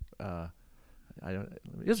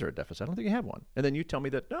 is there a deficit? I don't think you have one. And then you tell me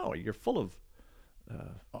that, no, you're full of...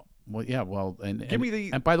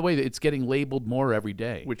 and by the way, it's getting labeled more every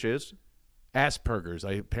day. Which is? Asperger's.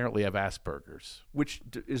 I apparently have Asperger's. Which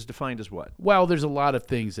is defined as what? Well, there's a lot of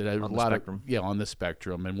things that on the spectrum. On the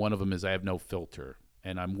spectrum, and one of them is I have no filter,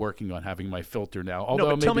 and I'm working on having my filter now.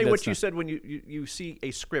 No, but tell me what you said when you see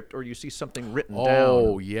a script or you see something written down.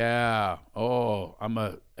 Oh, yeah. Oh,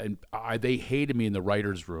 they hated me in the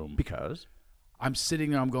writer's room. Because? I'm sitting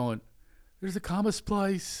there, I'm going, there's a comma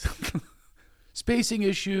splice, spacing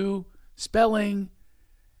issue, spelling.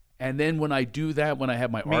 And then when I do that, when I have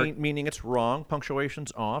my art... Meaning it's wrong,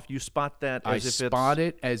 punctuation's off, you spot that as if it's... I spot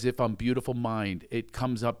it as if I'm Beautiful Mind. It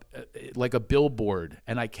comes up like a billboard,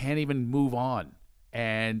 and I can't even move on.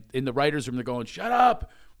 And in the writer's room, they're going, shut up,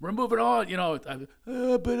 we're moving on,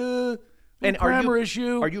 And grammar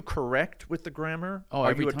issue. Are you correct with the grammar? Oh, are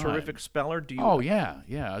every you a time. terrific speller? Do you? Oh, yeah.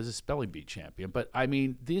 I was a spelling bee champion. But I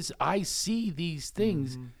mean, I see these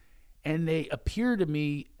things, and they appear to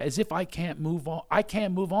me as if I can't move on. I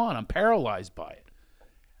can't move on. I'm paralyzed by it.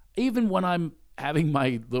 Even when I'm having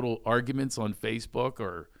my little arguments on Facebook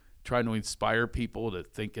or trying to inspire people to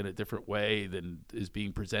think in a different way than is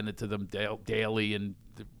being presented to them daily, and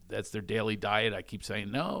that's their daily diet. I keep saying,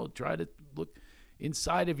 no, try to look.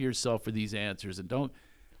 inside of yourself for these answers. And don't,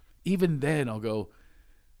 even then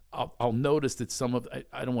I'll notice that some of,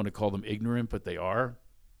 I don't want to call them ignorant, but they are.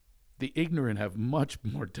 The ignorant have much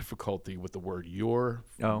more difficulty with the word you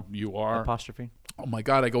are. Apostrophe. Oh my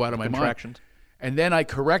God, I go out of my mind. Contractions. And then I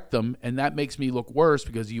correct them, and that makes me look worse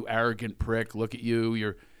because you arrogant prick, look at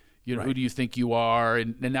you, Right. who do you think you are?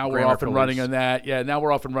 And now we're Grammar off and police. running on that. Yeah, now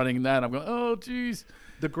we're off and running on that. I'm going, oh, geez.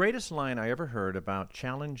 The greatest line I ever heard about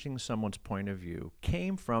challenging someone's point of view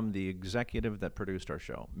came from the executive that produced our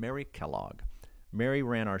show, Mary Kellogg. Mary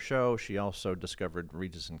ran our show. She also discovered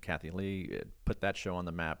Regis and Kathy Lee, put that show on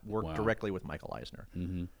the map, worked directly with Michael Eisner.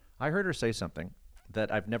 Mm-hmm. I heard her say something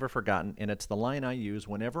that I've never forgotten, and it's the line I use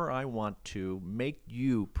whenever I want to make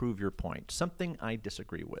you prove your point, something I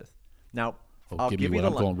disagree with. Now, I'll give you the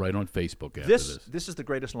I'm line. going right on Facebook after This this. is the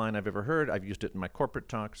greatest line I've ever heard. I've used it in my corporate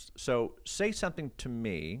talks. So say something to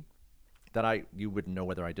me that you wouldn't know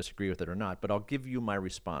whether I disagree with it or not, but I'll give you my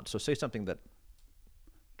response. So say something that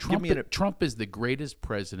Trump is the greatest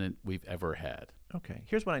president we've ever had. Okay,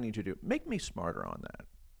 here's what I need you to do. Make me smarter on that.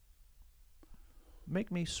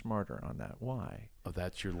 Make me smarter on that. Why? Oh,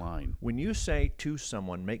 that's your line. When you say to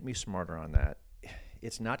someone, make me smarter on that,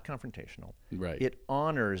 it's not confrontational. Right. It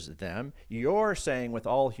honors them. You're saying with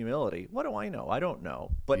all humility, what do I know? I don't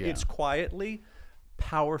know. But Yeah. it's quietly,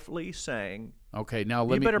 powerfully saying, Okay, now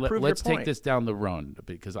You better prove your let's take point. this down the run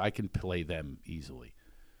because I can play them easily.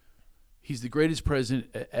 He's the greatest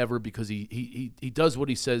president ever because he does what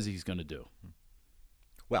he says he's going to do.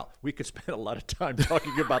 well, we could spend a lot of time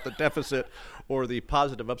talking about the deficit or the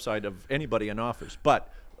positive upside of anybody in office.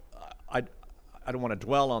 But I don't want to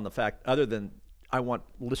dwell on the fact other than I want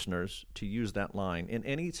listeners to use that line in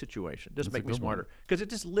any situation. Just make me smarter. Because it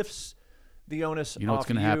just lifts the onus off You know what's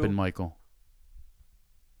going to you. happen, Michael?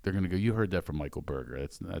 They're going to go, you heard that from Michael Berger.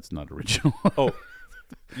 That's not original. Oh,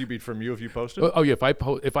 you mean from you if you posted? Oh yeah,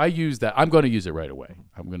 if I use that, I'm going to use it right away.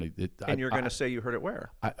 I'm going to. And you're going to say you heard it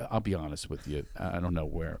where? I'll be honest with you. I don't know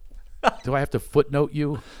where. Do I have to footnote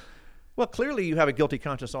you? Well, clearly you have a guilty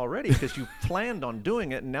conscience already because you planned on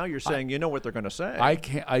doing it, and now you're saying you know what they're going to say. I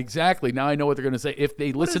can't exactly. Now I know what they're going to say. If they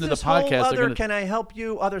What listen is to the this whole podcast, they're other going to. "Can I help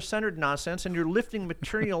you?" other-centered nonsense, and you're lifting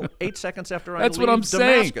material 8 seconds after I That's leave what I'm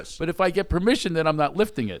saying. Damascus. But if I get permission, then I'm not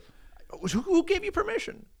lifting it. Who gave you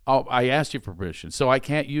permission? Oh, I asked you for permission, so I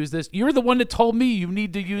can't use this. You're the one that told me you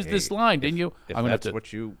need to use this line, didn't you? If I'm that's gonna have to.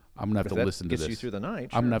 what you, I'm gonna have if to that listen to gets this. you through the night.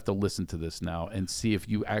 I'm sure. gonna have to listen to this now and see if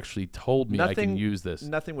you actually told me I can use this.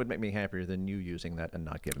 Nothing would make me happier than you using that and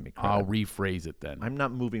not giving me credit. I'll rephrase it then. I'm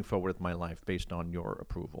not moving forward with my life based on your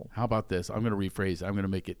approval. How about this? I'm going to rephrase it. I'm going to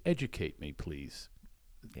make it educate me, please.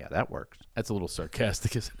 Yeah, that works. That's a little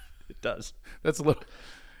sarcastic, isn't it? It does. That's a little.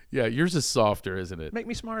 Yeah, yours is softer, isn't it? Make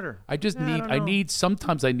me smarter. I just Yeah, need. don't I know. need.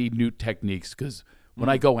 Sometimes I need new techniques because when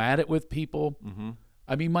I go at it with people,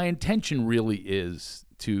 I mean, my intention really is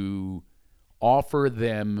to offer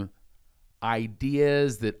them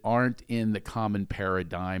ideas that aren't in the common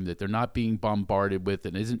paradigm, that they're not being bombarded with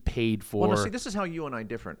and isn't paid for. Well, no, see, this is how you and I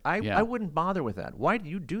different. I wouldn't bother with that. Why do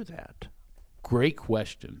you do that? Great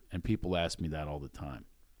question, and people ask me that all the time.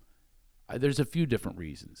 There's a few different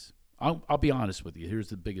reasons. I'll be honest with you. Here's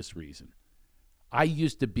the biggest reason. I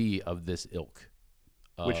used to be of this ilk.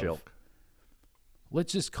 Which ilk?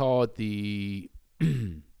 Let's just call it the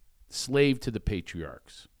slave to the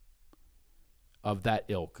patriarchs of that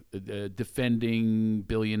ilk, defending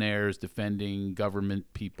billionaires, defending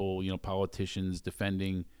government people, politicians,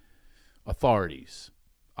 defending authorities.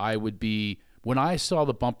 I would be, when I saw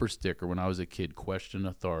the bumper sticker when I was a kid, question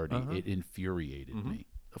authority, it infuriated me.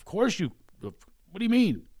 Of course what do you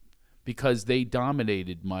mean? Because they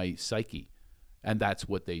dominated my psyche, and that's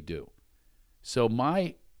what they do. So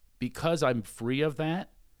because I'm free of that,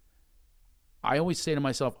 I always say to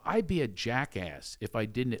myself, I'd be a jackass if I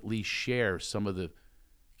didn't at least share some of the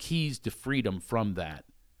keys to freedom from that,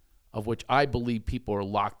 of which I believe people are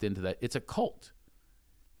locked into that. It's a cult.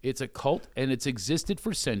 It's a cult, and it's existed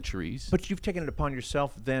for centuries. But you've taken it upon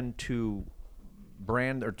yourself then to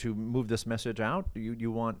brand or to move this message out?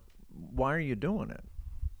 Why are you doing it?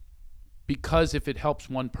 Because if it helps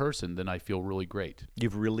one person, then I feel really great.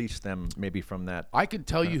 You've released them maybe from that. I can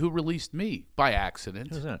tell you who released me by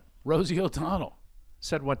accident. Who's that? Rosie O'Donnell.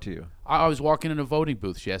 Said what to you? I was walking in a voting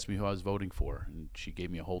booth. She asked me who I was voting for, and she gave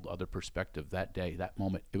me a whole other perspective that day, that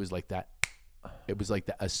moment. It was like that. It was like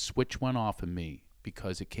that. A switch went off in me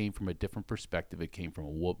because it came from a different perspective. It came from a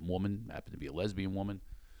woman, happened to be a lesbian woman.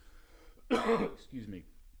 Excuse me.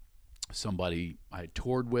 Somebody I had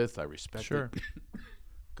toured with, I respected. Sure.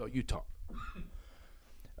 Go, you talk.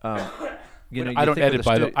 You I don't edit,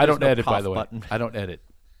 by the way. I don't edit, by the way. Button. I don't edit.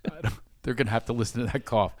 They're going to have to listen to that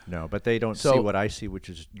cough. No, but they don't see what I see, which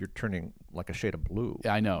is you're turning like a shade of blue.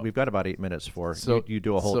 Yeah, I know. We've got about 8 minutes for So- you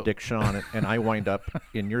do a whole so- Dick Shawn, and I wind up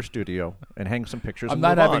in your studio and hang some pictures. I'm and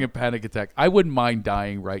not move having on. a panic attack. I wouldn't mind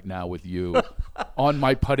dying right now with you on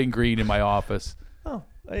my putting green in my office. Oh,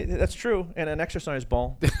 that's true. And an exercise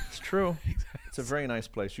ball. It's true. It's a very nice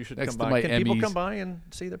place. You should Next come to by. my Can people Emmys. come by and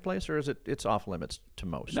see the place, or is it's off limits to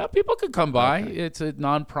most? No, people could come by. Okay. It's a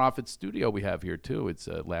nonprofit studio we have here, too. It's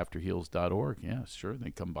laughterheals.org. Yeah, sure.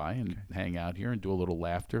 They come by and hang out here and do a little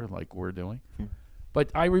laughter like we're doing. But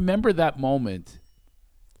I remember that moment,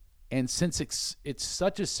 and since it's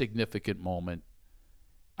such a significant moment,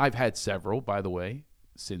 I've had several, by the way,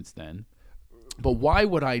 since then. But why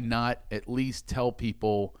would I not at least tell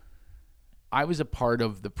people I was a part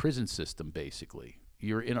of the prison system, basically?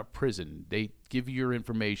 You're in a prison. They give you your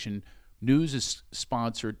information. News is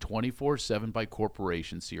sponsored 24/7 by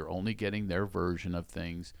corporations, so you're only getting their version of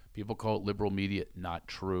things. People call it liberal media. Not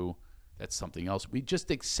true. That's something else. We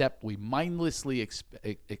mindlessly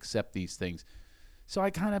accept these things. So I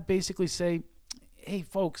kind of basically say, hey,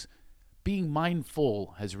 folks, being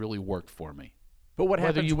mindful has really worked for me. But what Whether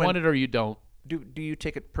happens you when want it or you don't. do you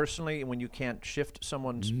take it personally when you can't shift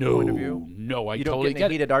someone's No, point of view? no, I you don't totally get in a get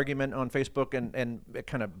it. heated argument on Facebook and it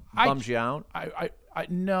kind of bums you out.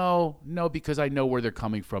 No, because I know where they're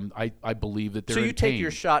coming from. I believe that they're So you in take pain.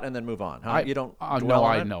 your shot and then move on. Huh? You don't dwell no,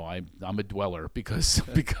 on I it? know. I'm a dweller because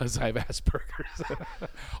I have Asperger's.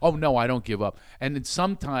 Oh no, I don't give up. And then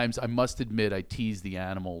sometimes I must admit I tease the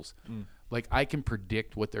animals. Like I can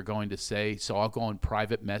predict what they're going to say, so I'll go on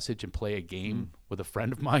private message and play a game with a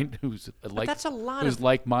friend of mine who's that's a lot who's of-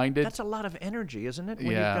 like-minded. That's a lot of energy, isn't it?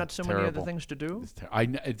 When Yeah, you've got so many terrible. other things to do.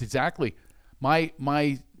 Exactly. My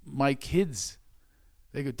kids,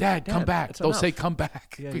 they go, Dad, come Dad, back. it's They'll say, enough. come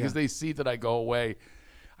back, Yeah, because yeah. they see that I go away.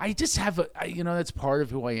 I just have that's part of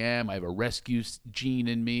who I am. I have a rescue gene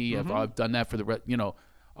in me. Mm-hmm. I've done that for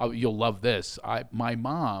you'll love this. My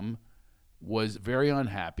mom was very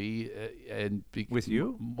unhappy With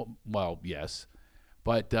you? Well, yes,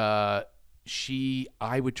 but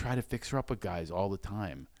I would try to fix her up with guys all the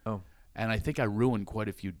time. Oh. And I think I ruined quite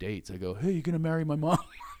a few dates. I go, hey, you gonna marry my mom?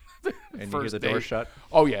 And you hear First the door date. shut.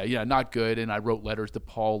 Oh yeah, not good. And I wrote letters to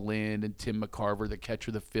Paul Lynde and Tim McCarver, the catcher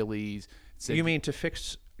of the Phillies. Said, You mean to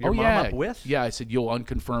fix your mom yeah. up with? Yeah, I said, you'll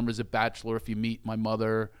unconfirm as a bachelor if you meet my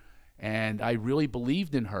mother. And I really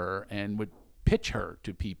believed in her and would pitch her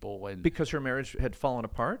to people. And Because her marriage had fallen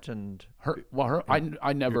apart and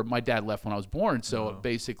I never, my dad left when I was born. So Oh.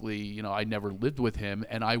 basically, I never lived with him,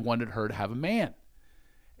 and I wanted her to have a man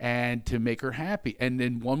and to make her happy. And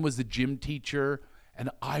then one was the gym teacher, and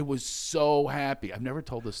I was so happy. I've never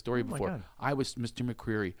told this story my before. God. I was Mr.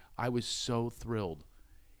 McCreary. I was so thrilled.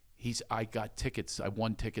 I got tickets. I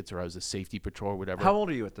won tickets, or I was a safety patrol or whatever. How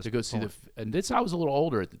old are you at this to go see point? and this, I was a little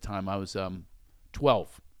older at the time. I was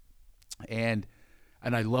 12, and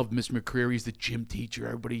I loved Mr. McCreary. He's the gym teacher.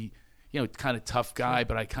 Everybody, kind of tough guy,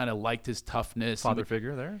 but I kind of liked his toughness. Father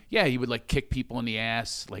figure there? Yeah, he would like kick people in the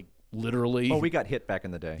ass, like literally. Oh, we got hit back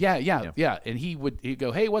in the day. Yeah. And he'd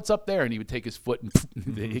go, hey, what's up there? And he would take his foot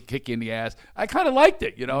and he'd kick you in the ass. I kind of liked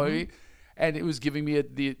it, and it was giving me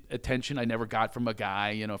the attention I never got from a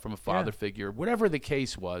guy, from a father figure. Whatever the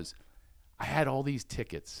case was, I had all these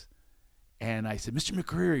tickets. And I said, Mr.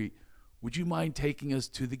 McCreary, would you mind taking us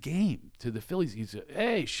to the game, to the Phillies? He said,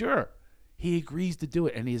 hey, sure. He agrees to do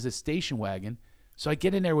it, and he has a station wagon. So I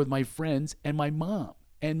get in there with my friends and my mom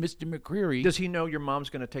and Mr. McCreary. Does he know your mom's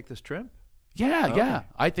going to take this trip? Yeah.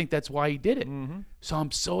 I think that's why he did it. Mm-hmm. So I'm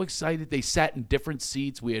so excited. They sat in different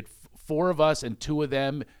seats. We had 4 of us, and 2 of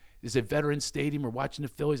them is at Veterans Stadium. We're watching the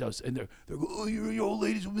Phillies. And they're going, oh, you're the old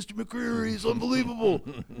ladies with Mr. McCreary. It's unbelievable.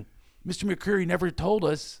 Mr. McCreary never told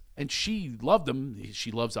us, and she loved him. She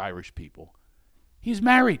loves Irish people. He's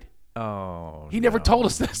married. Oh, He never told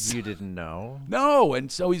us this. You didn't know? No,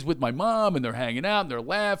 and so he's with my mom, and they're hanging out, and they're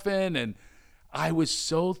laughing, and I was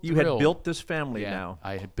so thrilled. You had built this family now.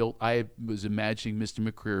 I was imagining Mr.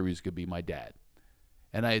 McCreary was going to be my dad.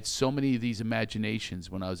 And I had so many of these imaginations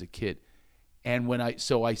when I was a kid. And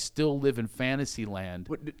so I still live in fantasy land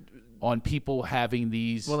on people having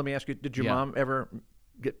these. Well, let me ask you, did your mom ever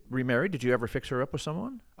get remarried? Did you ever fix her up with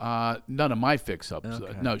someone? None of my fix-ups.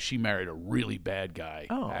 Okay. No, she married a really bad guy,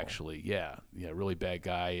 Oh. actually. Yeah, really bad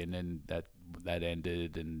guy. And then that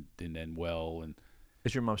ended and didn't end well. And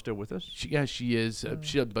Is your mom still with us? she is.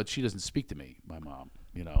 But she doesn't speak to me, my mom,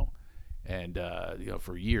 and,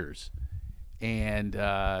 for years. And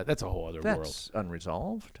that's a whole other world. That's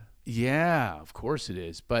unresolved. Yeah, of course it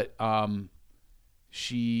is. But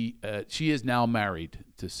she is now married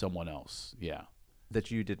to someone else. Yeah.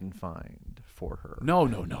 that you didn't find for her. No.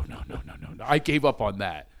 I gave up on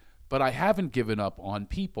that. But I haven't given up on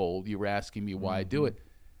people. You were asking me why I do it.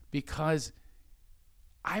 Because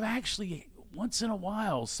I'm actually, once in a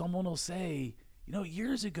while, someone will say,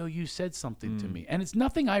 years ago you said something to me. And it's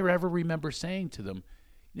nothing I ever remember saying to them.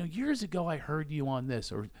 Years ago I heard you on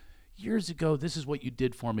this, or years ago this is what you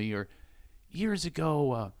did for me, or years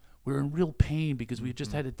ago we were in real pain because we had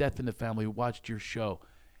just had a death in the family. We watched your show.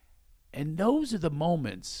 And those are the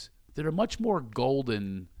moments that are much more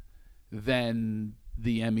golden than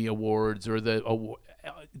the Emmy Awards or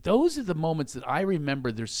those are the moments that I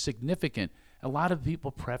remember. They're significant. A lot of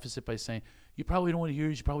people preface it by saying, you probably don't want to hear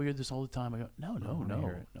this. You probably hear this all the time. I go,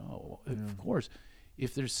 no. Of course.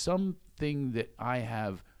 If there's something that I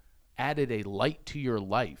have added a light to your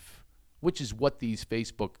life, which is what these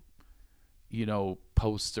Facebook,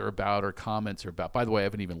 posts are about or comments are about. By the way, I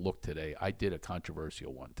haven't even looked today. I did a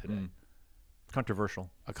controversial one today.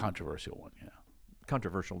 Controversial. A controversial one, yeah.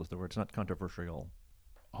 Controversial is the word. It's not controversial.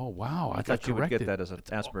 Oh, wow. I thought you would get that as an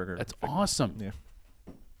Asperger. That's awesome. Yeah.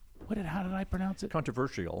 How did I pronounce it?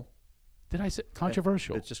 Controversial. Did I say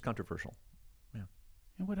controversial? It's just controversial. Yeah.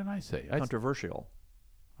 And what did I say? Controversial.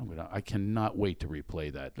 I cannot wait to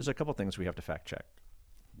replay that. There's a couple things we have to fact check.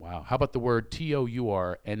 Wow. How about the word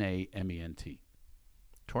TOURNAMENT?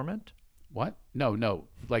 Torment? What? No.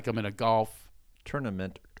 Like I'm in a golf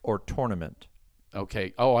tournament or tournament.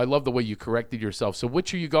 Okay. Oh, I love the way you corrected yourself. So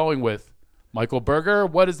which are you going with? Michael Berger,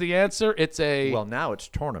 what is the answer? Well, now it's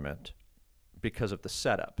tournament because of the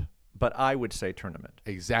setup, but I would say tournament.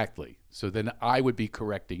 Exactly. So then I would be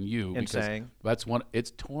correcting you. And saying?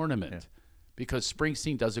 It's tournament. Yeah. Because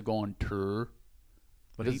Springsteen doesn't go on tour.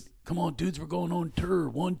 Come on, dudes, we're going on tour.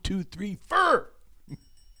 1, 2, 3, fur!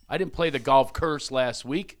 I didn't play the golf course last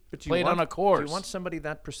week. Played on a course. Do you want somebody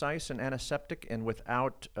that precise and antiseptic and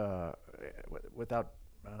without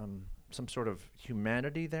some sort of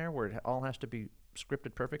humanity there, where it all has to be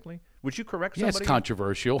scripted perfectly? Would you correct somebody? Yes,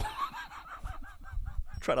 controversial.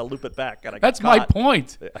 Try to loop it back. That's my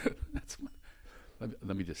point. Yeah.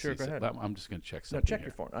 Let me just see. Go ahead. I'm just going to check something. No, check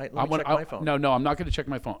your phone. Let me check my phone. No, I'm not going to check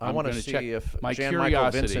my phone. I want to see if Jan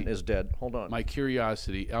Michael Vincent is dead. Hold on. My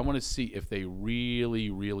curiosity. I want to see if they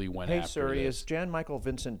really, really went after this. Hey, Siri, is Jan Michael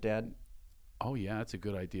Vincent dead? Oh, yeah, that's a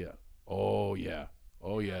good idea. Oh, yeah.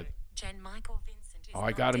 Jan Michael Vincent is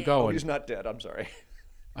I got him going. Oh, he's not dead. I'm sorry.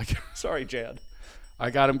 Sorry, Jan.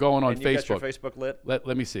 I got him going on and Facebook. You got your Facebook lit?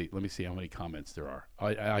 Let me see. Let me see how many comments there are.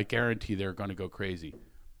 I guarantee they're going to go crazy.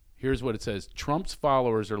 Here's what it says. Trump's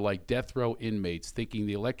followers are like death row inmates thinking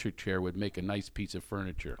the electric chair would make a nice piece of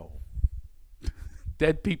furniture. Oh.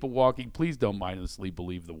 Dead people walking. Please don't mindlessly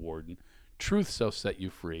believe the warden. Truth shall set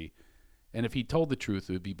you free. And if he told the truth,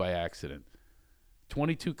 it would be by accident.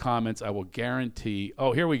 22 comments. I will guarantee.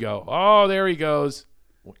 Oh, here we go. Oh, there he goes.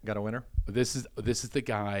 Got a winner? This is the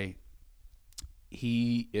guy.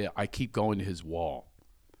 I keep going to his wall.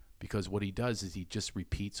 Because what he does is he just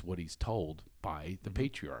repeats what he's told by the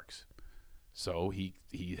patriarchs. So he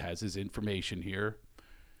has his information here.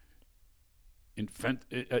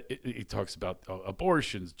 He talks about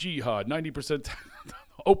abortions, jihad, 90%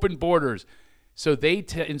 open borders. So they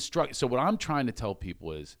instruct. So what I'm trying to tell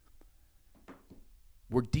people is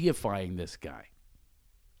we're deifying this guy.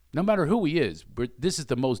 No matter who he is, this is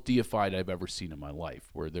the most deified I've ever seen in my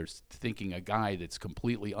life, where they're thinking a guy that's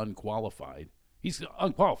completely unqualified. He's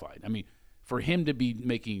unqualified. I mean, for him to be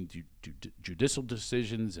making judicial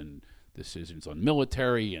decisions and decisions on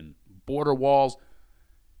military and border walls,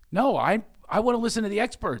 no, I want to listen to the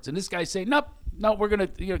experts. And this guy's saying, nope, we're going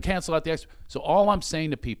to cancel out the experts. So all I'm saying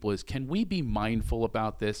to people is, can we be mindful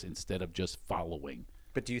about this instead of just following?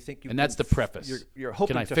 But do you think you? And that's the preface. You're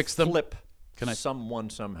hoping can I to fix them? Flip someone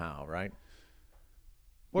somehow, right?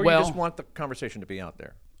 Or well, you just want the conversation to be out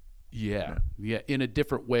there. Yeah, in a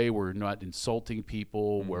different way. We're not insulting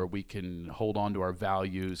people, where we can hold on to our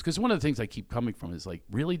values. Because one of the things I keep coming from is like,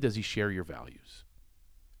 really, does he share your values?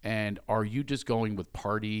 And are you just going with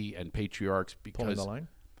party and patriarchs because pulling the line?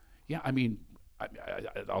 Yeah, I mean,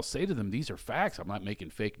 I'll say to them, these are facts. I'm not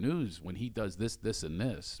making fake news when he does this, and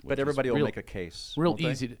this. But everybody will make a case. Real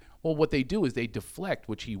easy. Well, what they do is they deflect,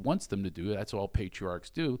 which he wants them to do. That's all patriarchs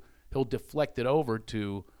do. He'll deflect it over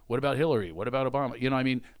to, what about Hillary? What about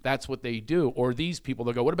Obama? That's what they do. Or these people,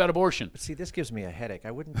 they'll go, what about abortion? But see, this gives me a headache.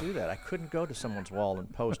 I wouldn't do that. I couldn't go to someone's wall and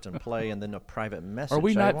post and play and then a private message. Are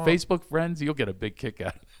we not Facebook friends? You'll get a big kick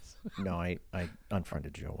out of this. No, I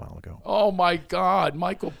unfriended you a while ago. Oh, my God.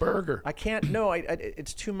 Michael Berger. I can't. No,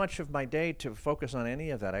 it's too much of my day to focus on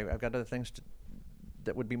any of that. I've got other things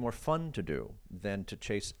that would be more fun to do than to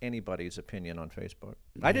chase anybody's opinion on Facebook.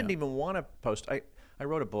 I didn't even want to post. I I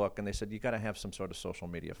wrote a book, and they said, you got to have some sort of social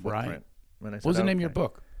media footprint. Right. And I said, What was the name of your "Okay."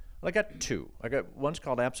 book? Well, I got two. I got one's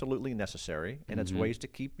called Absolutely Necessary, and it's ways to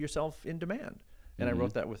keep yourself in demand. And I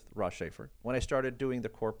wrote that with Ross Schaefer. When I started doing the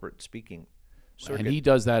corporate speaking circuit, And he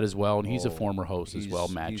does that as well, and he's a Oh, former host as well,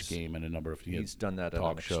 he's- Match he's- Game, and a number of he's done that at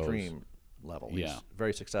talk an shows. extreme level. Yeah. He's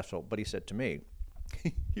very successful. But he said to me,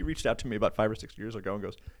 he reached out to me about 5 or 6 years ago and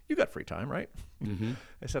goes, "You got free time, right?"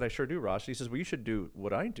 I said, "I sure do, Ross." He says, "Well, you should do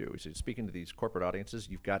what I do." He said, "Speaking to these corporate audiences,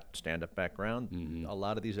 you've got stand-up background. A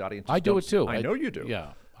lot of these audiences I do don't it too. I know you do.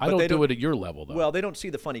 Yeah. But I don't they do it at your level, though. Well, they don't see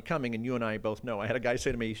the funny coming, and you and I both know. I had a guy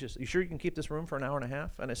say to me, "You sure you can keep this room for an hour and a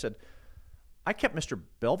half?" And I said, "I kept Mr.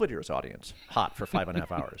 Belvedere's audience hot for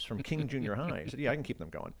 5.5 hours from King Junior High." I said, "Yeah, I can keep them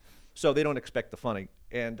going." So they don't expect the funny,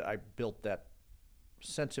 and I built that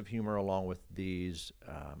sense of humor along with these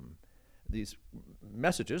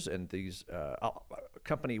messages, and these a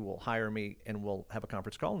company will hire me, and we'll have a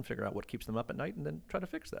conference call and figure out what keeps them up at night, and then try to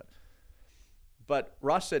fix that. But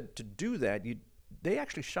Ross said to do that, they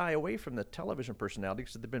actually shy away from the television personality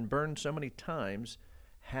because they've been burned so many times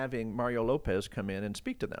having Mario Lopez come in and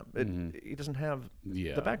speak to them. He doesn't have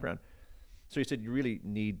Yeah. the background. So he said, you really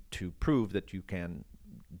need to prove that you can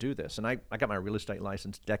do this. And I got my real estate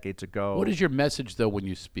license decades ago. What is your message though when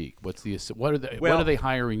you speak? What are they Well,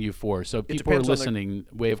 hiring you for? So people are depends on the- listening.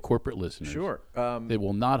 We have corporate listeners. Sure. They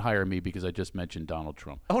will not hire me because I just mentioned Donald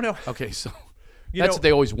Trump. Oh, no. Okay, so You that's know- what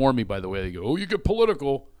they always warn me. By the way, they go, "Oh, you get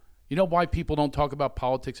political." You know why people don't talk about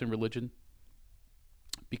politics and religion?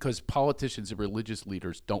 Because politicians and religious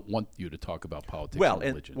leaders don't want you to talk about politics and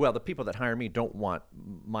religion. Well, the people that hire me don't want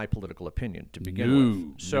my political opinion to begin No,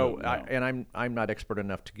 with. So, no. I'm not expert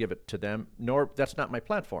enough to give it to them. Nor that's not my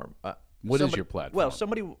platform. What is your platform? Well,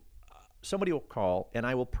 somebody will call, and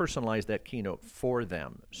I will personalize that keynote for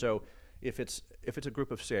them. So, if it's a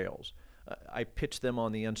group of sales, I pitch them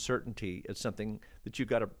on the uncertainty as something that you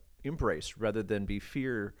got to embrace rather than be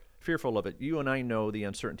fearful of it. You and I know the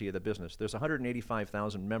uncertainty of the business. There's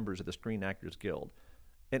 185,000 members of the Screen Actors Guild.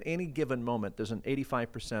 At any given moment, there's an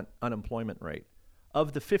 85% unemployment rate.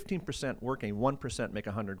 Of the 15% working, 1% make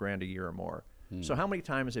 $100,000 a year or more. So how many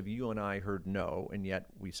times have you and I heard no, and yet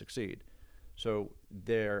we succeed? So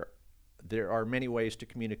there are many ways to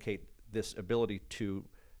communicate this ability to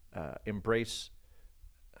embrace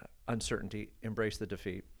uncertainty, embrace the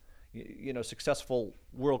defeat. Successful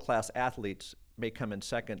world-class athletes may come in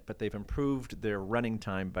second, but they've improved their running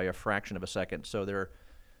time by a fraction of a second. So they're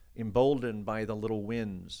emboldened by the little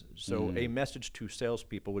wins. So a message to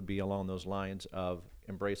salespeople would be along those lines of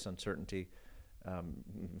embrace uncertainty.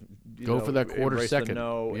 Go for that quarter embrace second. The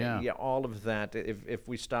no, Yeah. all of that. If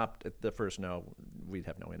we stopped at the first no, we'd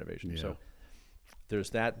have no innovation. Yeah. So there's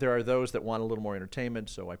that. There are those that want a little more entertainment,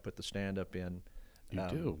 so I put the stand-up in. You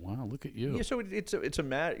do. Wow, look at you. Yeah, so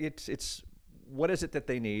it's what is it that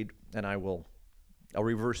they need, and I'll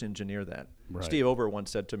reverse engineer that. Right. Steve Ober once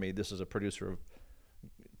said to me, this is a producer of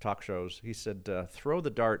talk shows, he said, throw the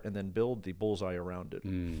dart and then build the bullseye around it.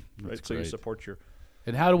 that's So you great. support your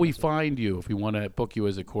And how do we find you if we want to book you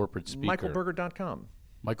as a corporate speaker? MichaelBerger.com,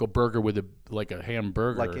 Michael Burger with a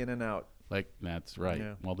hamburger. like In and Out. That's right.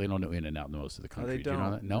 Yeah. Well, they don't know In and Out in most of the country. they Do you know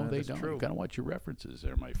don't. that? No, No, they that's don't. true. You got to watch your references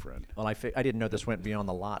there, my friend. Well, I didn't know this went beyond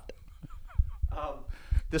the lot.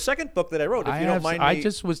 The second book that I wrote, if you don't mind me. I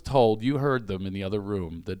just was told, you heard them in the other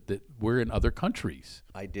room, that we're in other countries.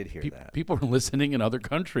 I did hear that. People are listening in other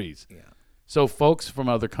countries. Yeah. So folks from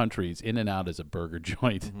other countries, In and Out is a burger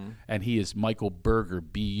joint, and he is Michael Burger,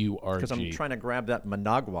 B-U-R-G. Because I'm trying to grab that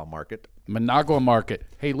Managua market. Managua Market.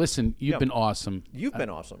 Hey, listen, you've been awesome. You've been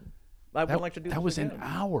awesome. I would like to do this That was again. an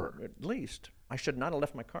hour. At least. I should not have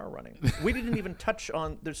left my car running. We didn't even touch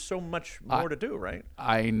on, there's so much more to do, right?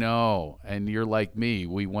 I know, and you're like me.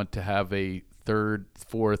 We want to have a third,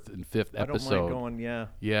 fourth, and fifth I don't episode. mind going, yeah.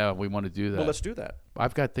 Yeah, we want to do that. Well, let's do that.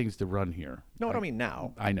 I've got things to run here. No, I don't mean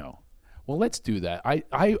now. I know. Well, let's do that. I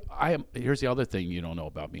am. Here's the other thing you don't know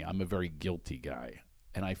about me. I'm a very guilty guy,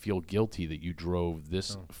 and I feel guilty that you drove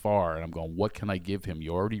this far. And I'm going, what can I give him?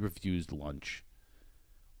 You already refused lunch.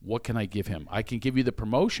 What can I give him? I can give you the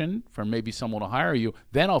promotion for maybe someone to hire you.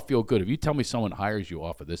 Then I'll feel good. If you tell me someone hires you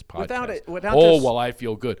off of this podcast, Without this- well, I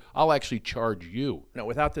feel good. I'll actually charge you. No,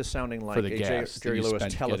 without this sounding like the a gas that Jerry you Lewis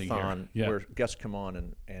spent getting here. telethon Yeah. where guests come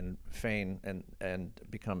on and feign and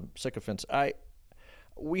become sycophants.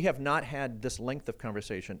 We have not had this length of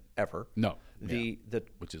conversation ever. No. Which is the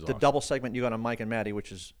awesome. double segment you got on Mike and Maddie,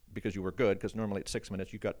 which is because you were good, because normally it's 6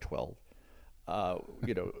 minutes, you got 12. I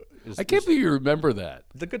can't believe you remember that.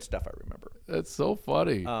 The good stuff I remember. That's so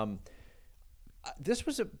funny. This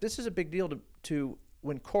is a big deal to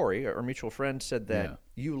when Corey, our mutual friend, said that Yeah.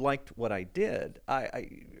 you liked what I did, I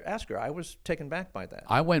asked her. I was taken back by that.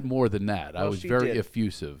 I went more than that. I Well, was she very did.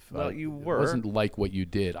 effusive. Well, you It were. wasn't like what you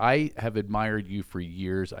did. I have admired you for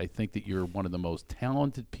years. I think that you're one of the most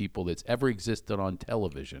talented people that's ever existed on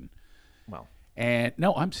television. Well, And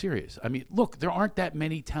no, I'm serious. I mean, look, there aren't that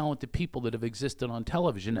many talented people that have existed on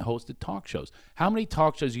television that hosted talk shows. How many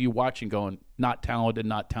talk shows are you watching going, not talented,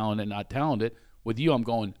 not talented, not talented? With you, I'm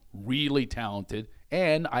going, really talented.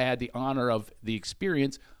 And I had the honor of the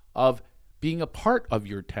experience of being a part of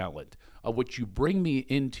your talent, of which you bring me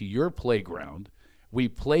into your playground. We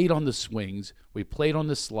played on the swings, we played on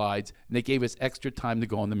the slides, and they gave us extra time to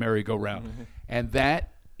go on the merry-go-round. And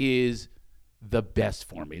that is the best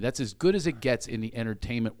for me. That's as good as it gets in the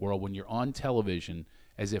entertainment world when you're on television,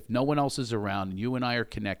 as if no one else is around and you and I are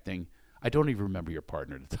connecting. I don't even remember your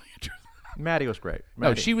partner, to tell you the truth. Maddie was great. No,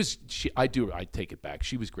 Maddie. I take it back.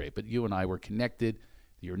 She was great, but you and I were connected.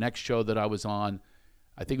 Your next show that I was on,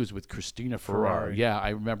 I think it was with Christina Ferrari. Ferrari. Yeah, I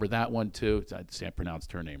remember that one too. I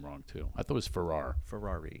pronounced her name wrong too. I thought it was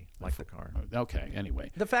Ferrari, like the car. Okay,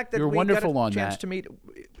 anyway. The fact that you're we wonderful got a on chance that. to meet,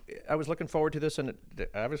 I was looking forward to this, and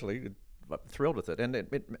obviously thrilled with it. And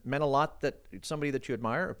it meant a lot that somebody that you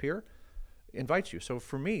admire, a peer, invites you. So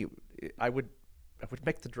for me, I would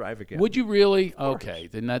make the drive again. Would you really? Okay,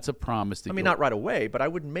 then that's a promise. That I mean, not right away, but I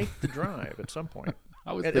would make the drive at some point.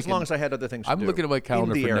 I was as thinking- long as I had other things to I'm do. looking at my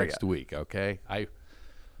calendar in for the area. next week. Okay,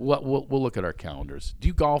 we'll look at our calendars. Do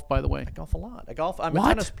you golf, by the way? I golf a lot. I'm What? a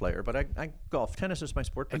tennis player, but I golf. Tennis is my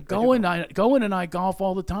sport. but And I do golf. Goen and I golf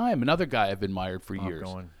all the time. Another guy I've admired for Bob years.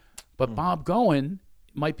 Goen. But Bob Goen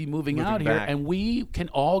might be moving out here, back. and we can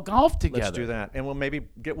all golf together. Let's do that, and we'll maybe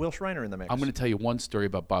get Will Schreiner in the mix. I'm going to tell you one story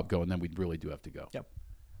about Bob Goen, then we really do have to go. Yep.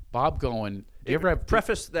 Bob Goen, do you ever have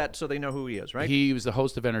preface that so they know who he is, right? He was the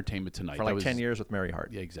host of Entertainment Tonight. For That like was, 10 years with Mary Hart.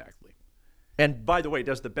 Yeah, exactly. And by the way,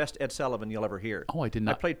 does the best Ed Sullivan you'll ever hear. Oh, I did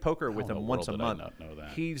not. I played poker How with in him the once a world did I month. not know that?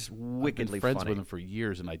 He's I've been wickedly friends funny. with him for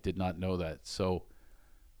years, and I did not know that. So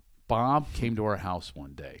Bob came to our house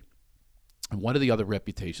one day. And one of the other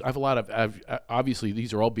reputations, I have a lot of, obviously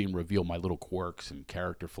these are all being revealed, my little quirks and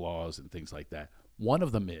character flaws and things like that. One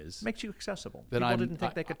of them is Makes you accessible. that People didn't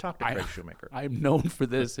think they could talk to Craig Shoemaker. I'm known for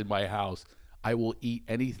this in my house. I will eat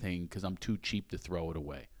anything because I'm too cheap to throw it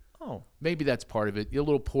away. Oh. Maybe that's part of it. A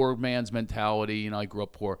little poor man's mentality. You know, I grew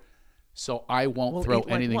up poor. So I won't Well, throw eat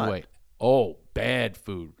like anything what? away. Oh, bad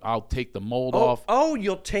food. I'll take the mold Oh, off. oh,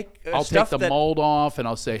 you'll take I'll stuff take the that mold off and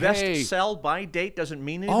I'll say, best hey. sell by date doesn't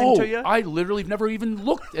mean anything to you? I literally have never even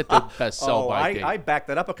looked at the best sell by date. I back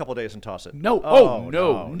that up a couple days and toss it. No,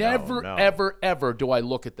 no, never, no. ever, ever do I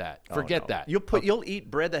look at that. Oh, Forget no. that. You'll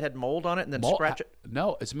eat bread that had mold on it and then Mold- scratch it.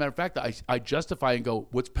 No, as a matter of fact, I justify and go,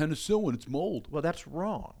 what's penicillin? It's mold. Well, that's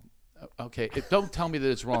wrong. Okay, don't tell me that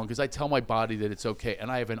it's wrong because I tell my body that it's okay, and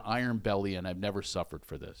I have an iron belly, and I've never suffered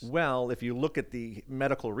for this. Well, if you look at the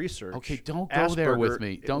medical research, Okay, don't go there with Asperger,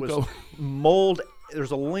 me. it Don't was go. mold. There's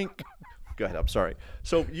a link. Go ahead. I'm sorry.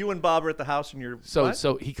 So you and Bob are at the house, and you're what?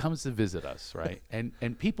 So he comes to visit us, right?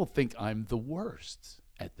 and people think I'm the worst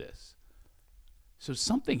at this. So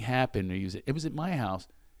something happened. It was at my house,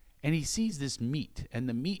 and he sees this meat, and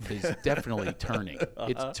the meat is definitely turning.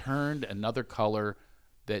 It's turned another color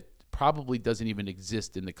that probably doesn't even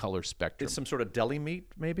exist in the color spectrum. It's some sort of deli meat,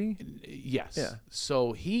 maybe. Yes. Yeah.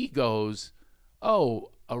 So he goes,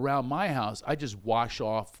 oh, around my house, I just wash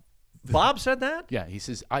off. Bob said that. Yeah, he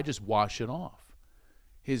says, I just wash it off.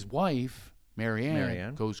 His wife, Marianne,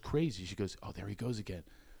 Marianne. goes crazy. She goes, oh, there he goes again.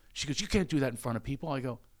 She goes, you can't do that in front of people. I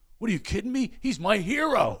go, what are you kidding me? He's my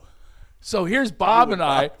hero. So here's Bob and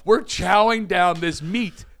I. We're chowing down this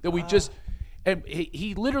meat that we just... And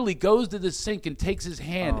he literally goes to the sink and takes his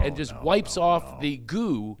hand and just wipes off the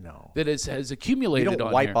goo that has accumulated You on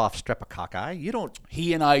don't wipe there. off streptococci. You don't.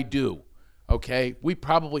 He and I do. Okay, we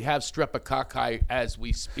probably have streptococci as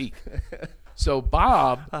we speak. So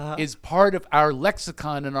Bob is part of our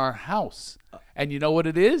lexicon in our house, and you know what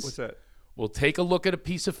it is? What's that? We'll take a look at a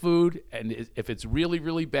piece of food, and if it's really,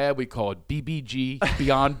 really bad, we call it BBG,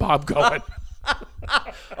 Beyond Bob Goen.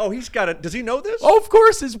 Oh, he's got it. Does he know this? Oh, of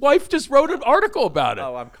course, his wife just wrote an article about it.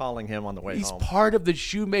 Oh, I'm calling him on the way He's home. part of the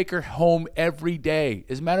Shoemaker home every day.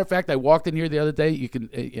 As a matter of fact, I walked in here the other day. You can,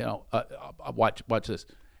 watch this.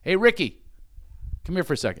 Hey, Ricky, come here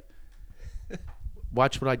for a second.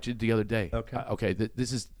 Watch what I did the other day. Okay. Okay.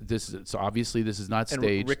 This is so obviously this is not And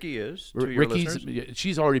staged. Ricky is to your listeners.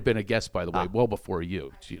 She's already been a guest, by the way, well before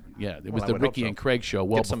you. It was I the would hope Ricky so. and Craig show,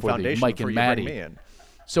 well Get some before the foundation Mike before and you bring Maddie. me in.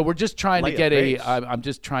 So we're just trying Lay to a get base. I'm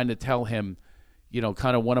just trying to tell him,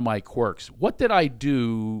 kind of one of my quirks. What did I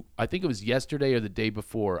do? I think it was yesterday or the day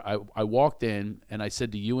before. I walked in and I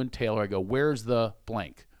said to you and Taylor, I go, where's the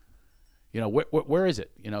blank? Where is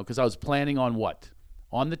it? Because I was planning on what?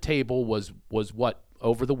 On the table was what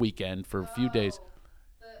over the weekend for a few days.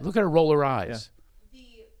 Look at her roll her eyes.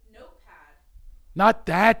 The notepad. Not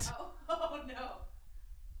that. Oh no.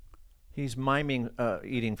 He's miming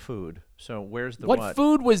eating food. So where's the what? What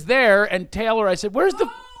food was there? And Taylor, I said, where's the... Oh,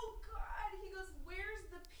 God. He goes, where's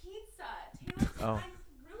the pizza? Taylor, I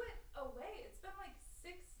threw it away. It's been like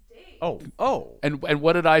 6 days. Oh. And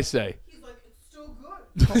what did I say? He's like, it's still good.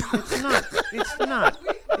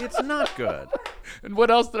 It's not good. And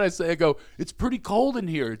what else did I say? I go, it's pretty cold in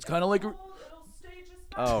here. It's kind of like... It'll stay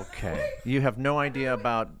just fine. Okay. You have no idea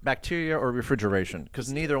about bacteria or refrigeration,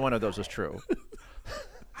 because neither one of those is true. I thought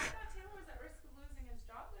Taylor was at risk of losing his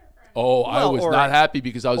job there for a Oh, I was not happy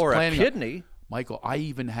because I was or planning... a kidney. Michael, I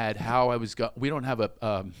even had we don't have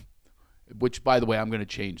a... which, by the way, I'm going to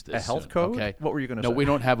change this. A health soon, code? Okay? What were you going to say? No, we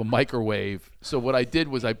don't have a microwave. So what I did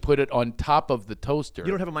was I put it on top of the toaster.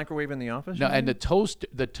 You don't have a microwave in the office? No, and the toaster,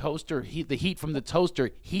 the heat from the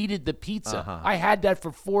toaster heated the pizza. Uh-huh. I had that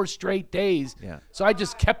for 4 straight days. Yeah. So I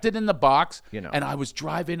just kept it in the box. You know. And I was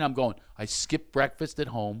driving. I'm going, I skipped breakfast at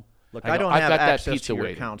home. Look, I don't I've have got access that pizza to your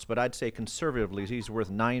waiting. accounts, but I'd say conservatively he's worth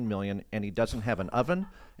 $9 million, and he doesn't have an oven,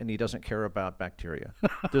 and he doesn't care about bacteria.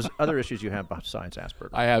 There's other issues you have besides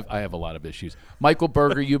Asperger's. I have a lot of issues. Michael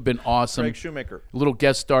Berger, you've been awesome. Craig Shoemaker. A little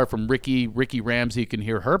guest star from Ricky Ramsey. You can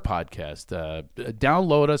hear her podcast.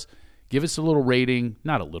 Download us. Give us a little rating.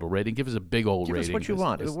 Not a little rating. Give us a big old Give rating. us what you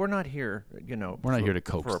want. We're not here, We're not here to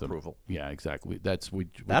coax for them. approval. Yeah, exactly. That's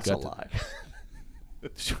a lie.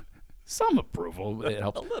 Some approval. It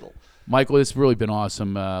helps. A little. Michael, it's really been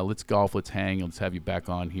awesome. Let's golf. Let's hang. Let's have you back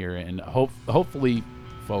on here. And hopefully,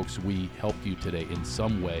 folks, we helped you today in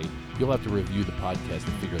some way. You'll have to review the podcast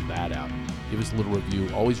and figure that out. Give us a little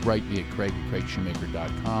review. Always write me at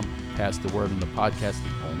craig@craigshoemaker.com. Pass the word on the podcast.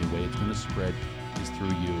 The only way it's going to spread is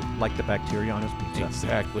through you. Like the bacteria on his pizza.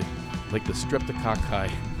 Exactly. Like the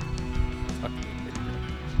streptococci.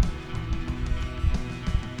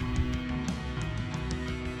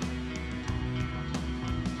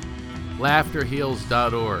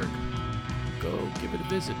 LaughterHeals.org. Go give it a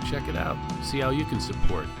visit. Check it out. See how you can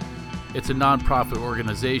support. It's a nonprofit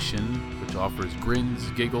organization which offers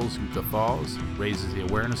grins, giggles, and guffaws, raises the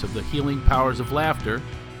awareness of the healing powers of laughter,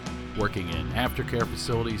 working in aftercare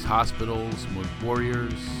facilities, hospitals, wound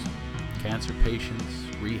warriors, cancer patients,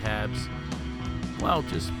 rehabs. Well,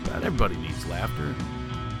 just about everybody needs laughter.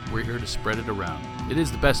 We're here to spread it around. It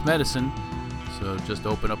is the best medicine, so just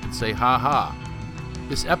open up and say ha ha.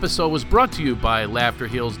 This episode was brought to you by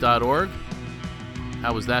LaughterHeals.org.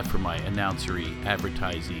 How was that for my announcery,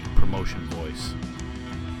 advertising, promotion voice?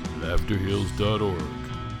 LaughterHeals.org.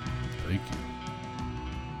 Thank you.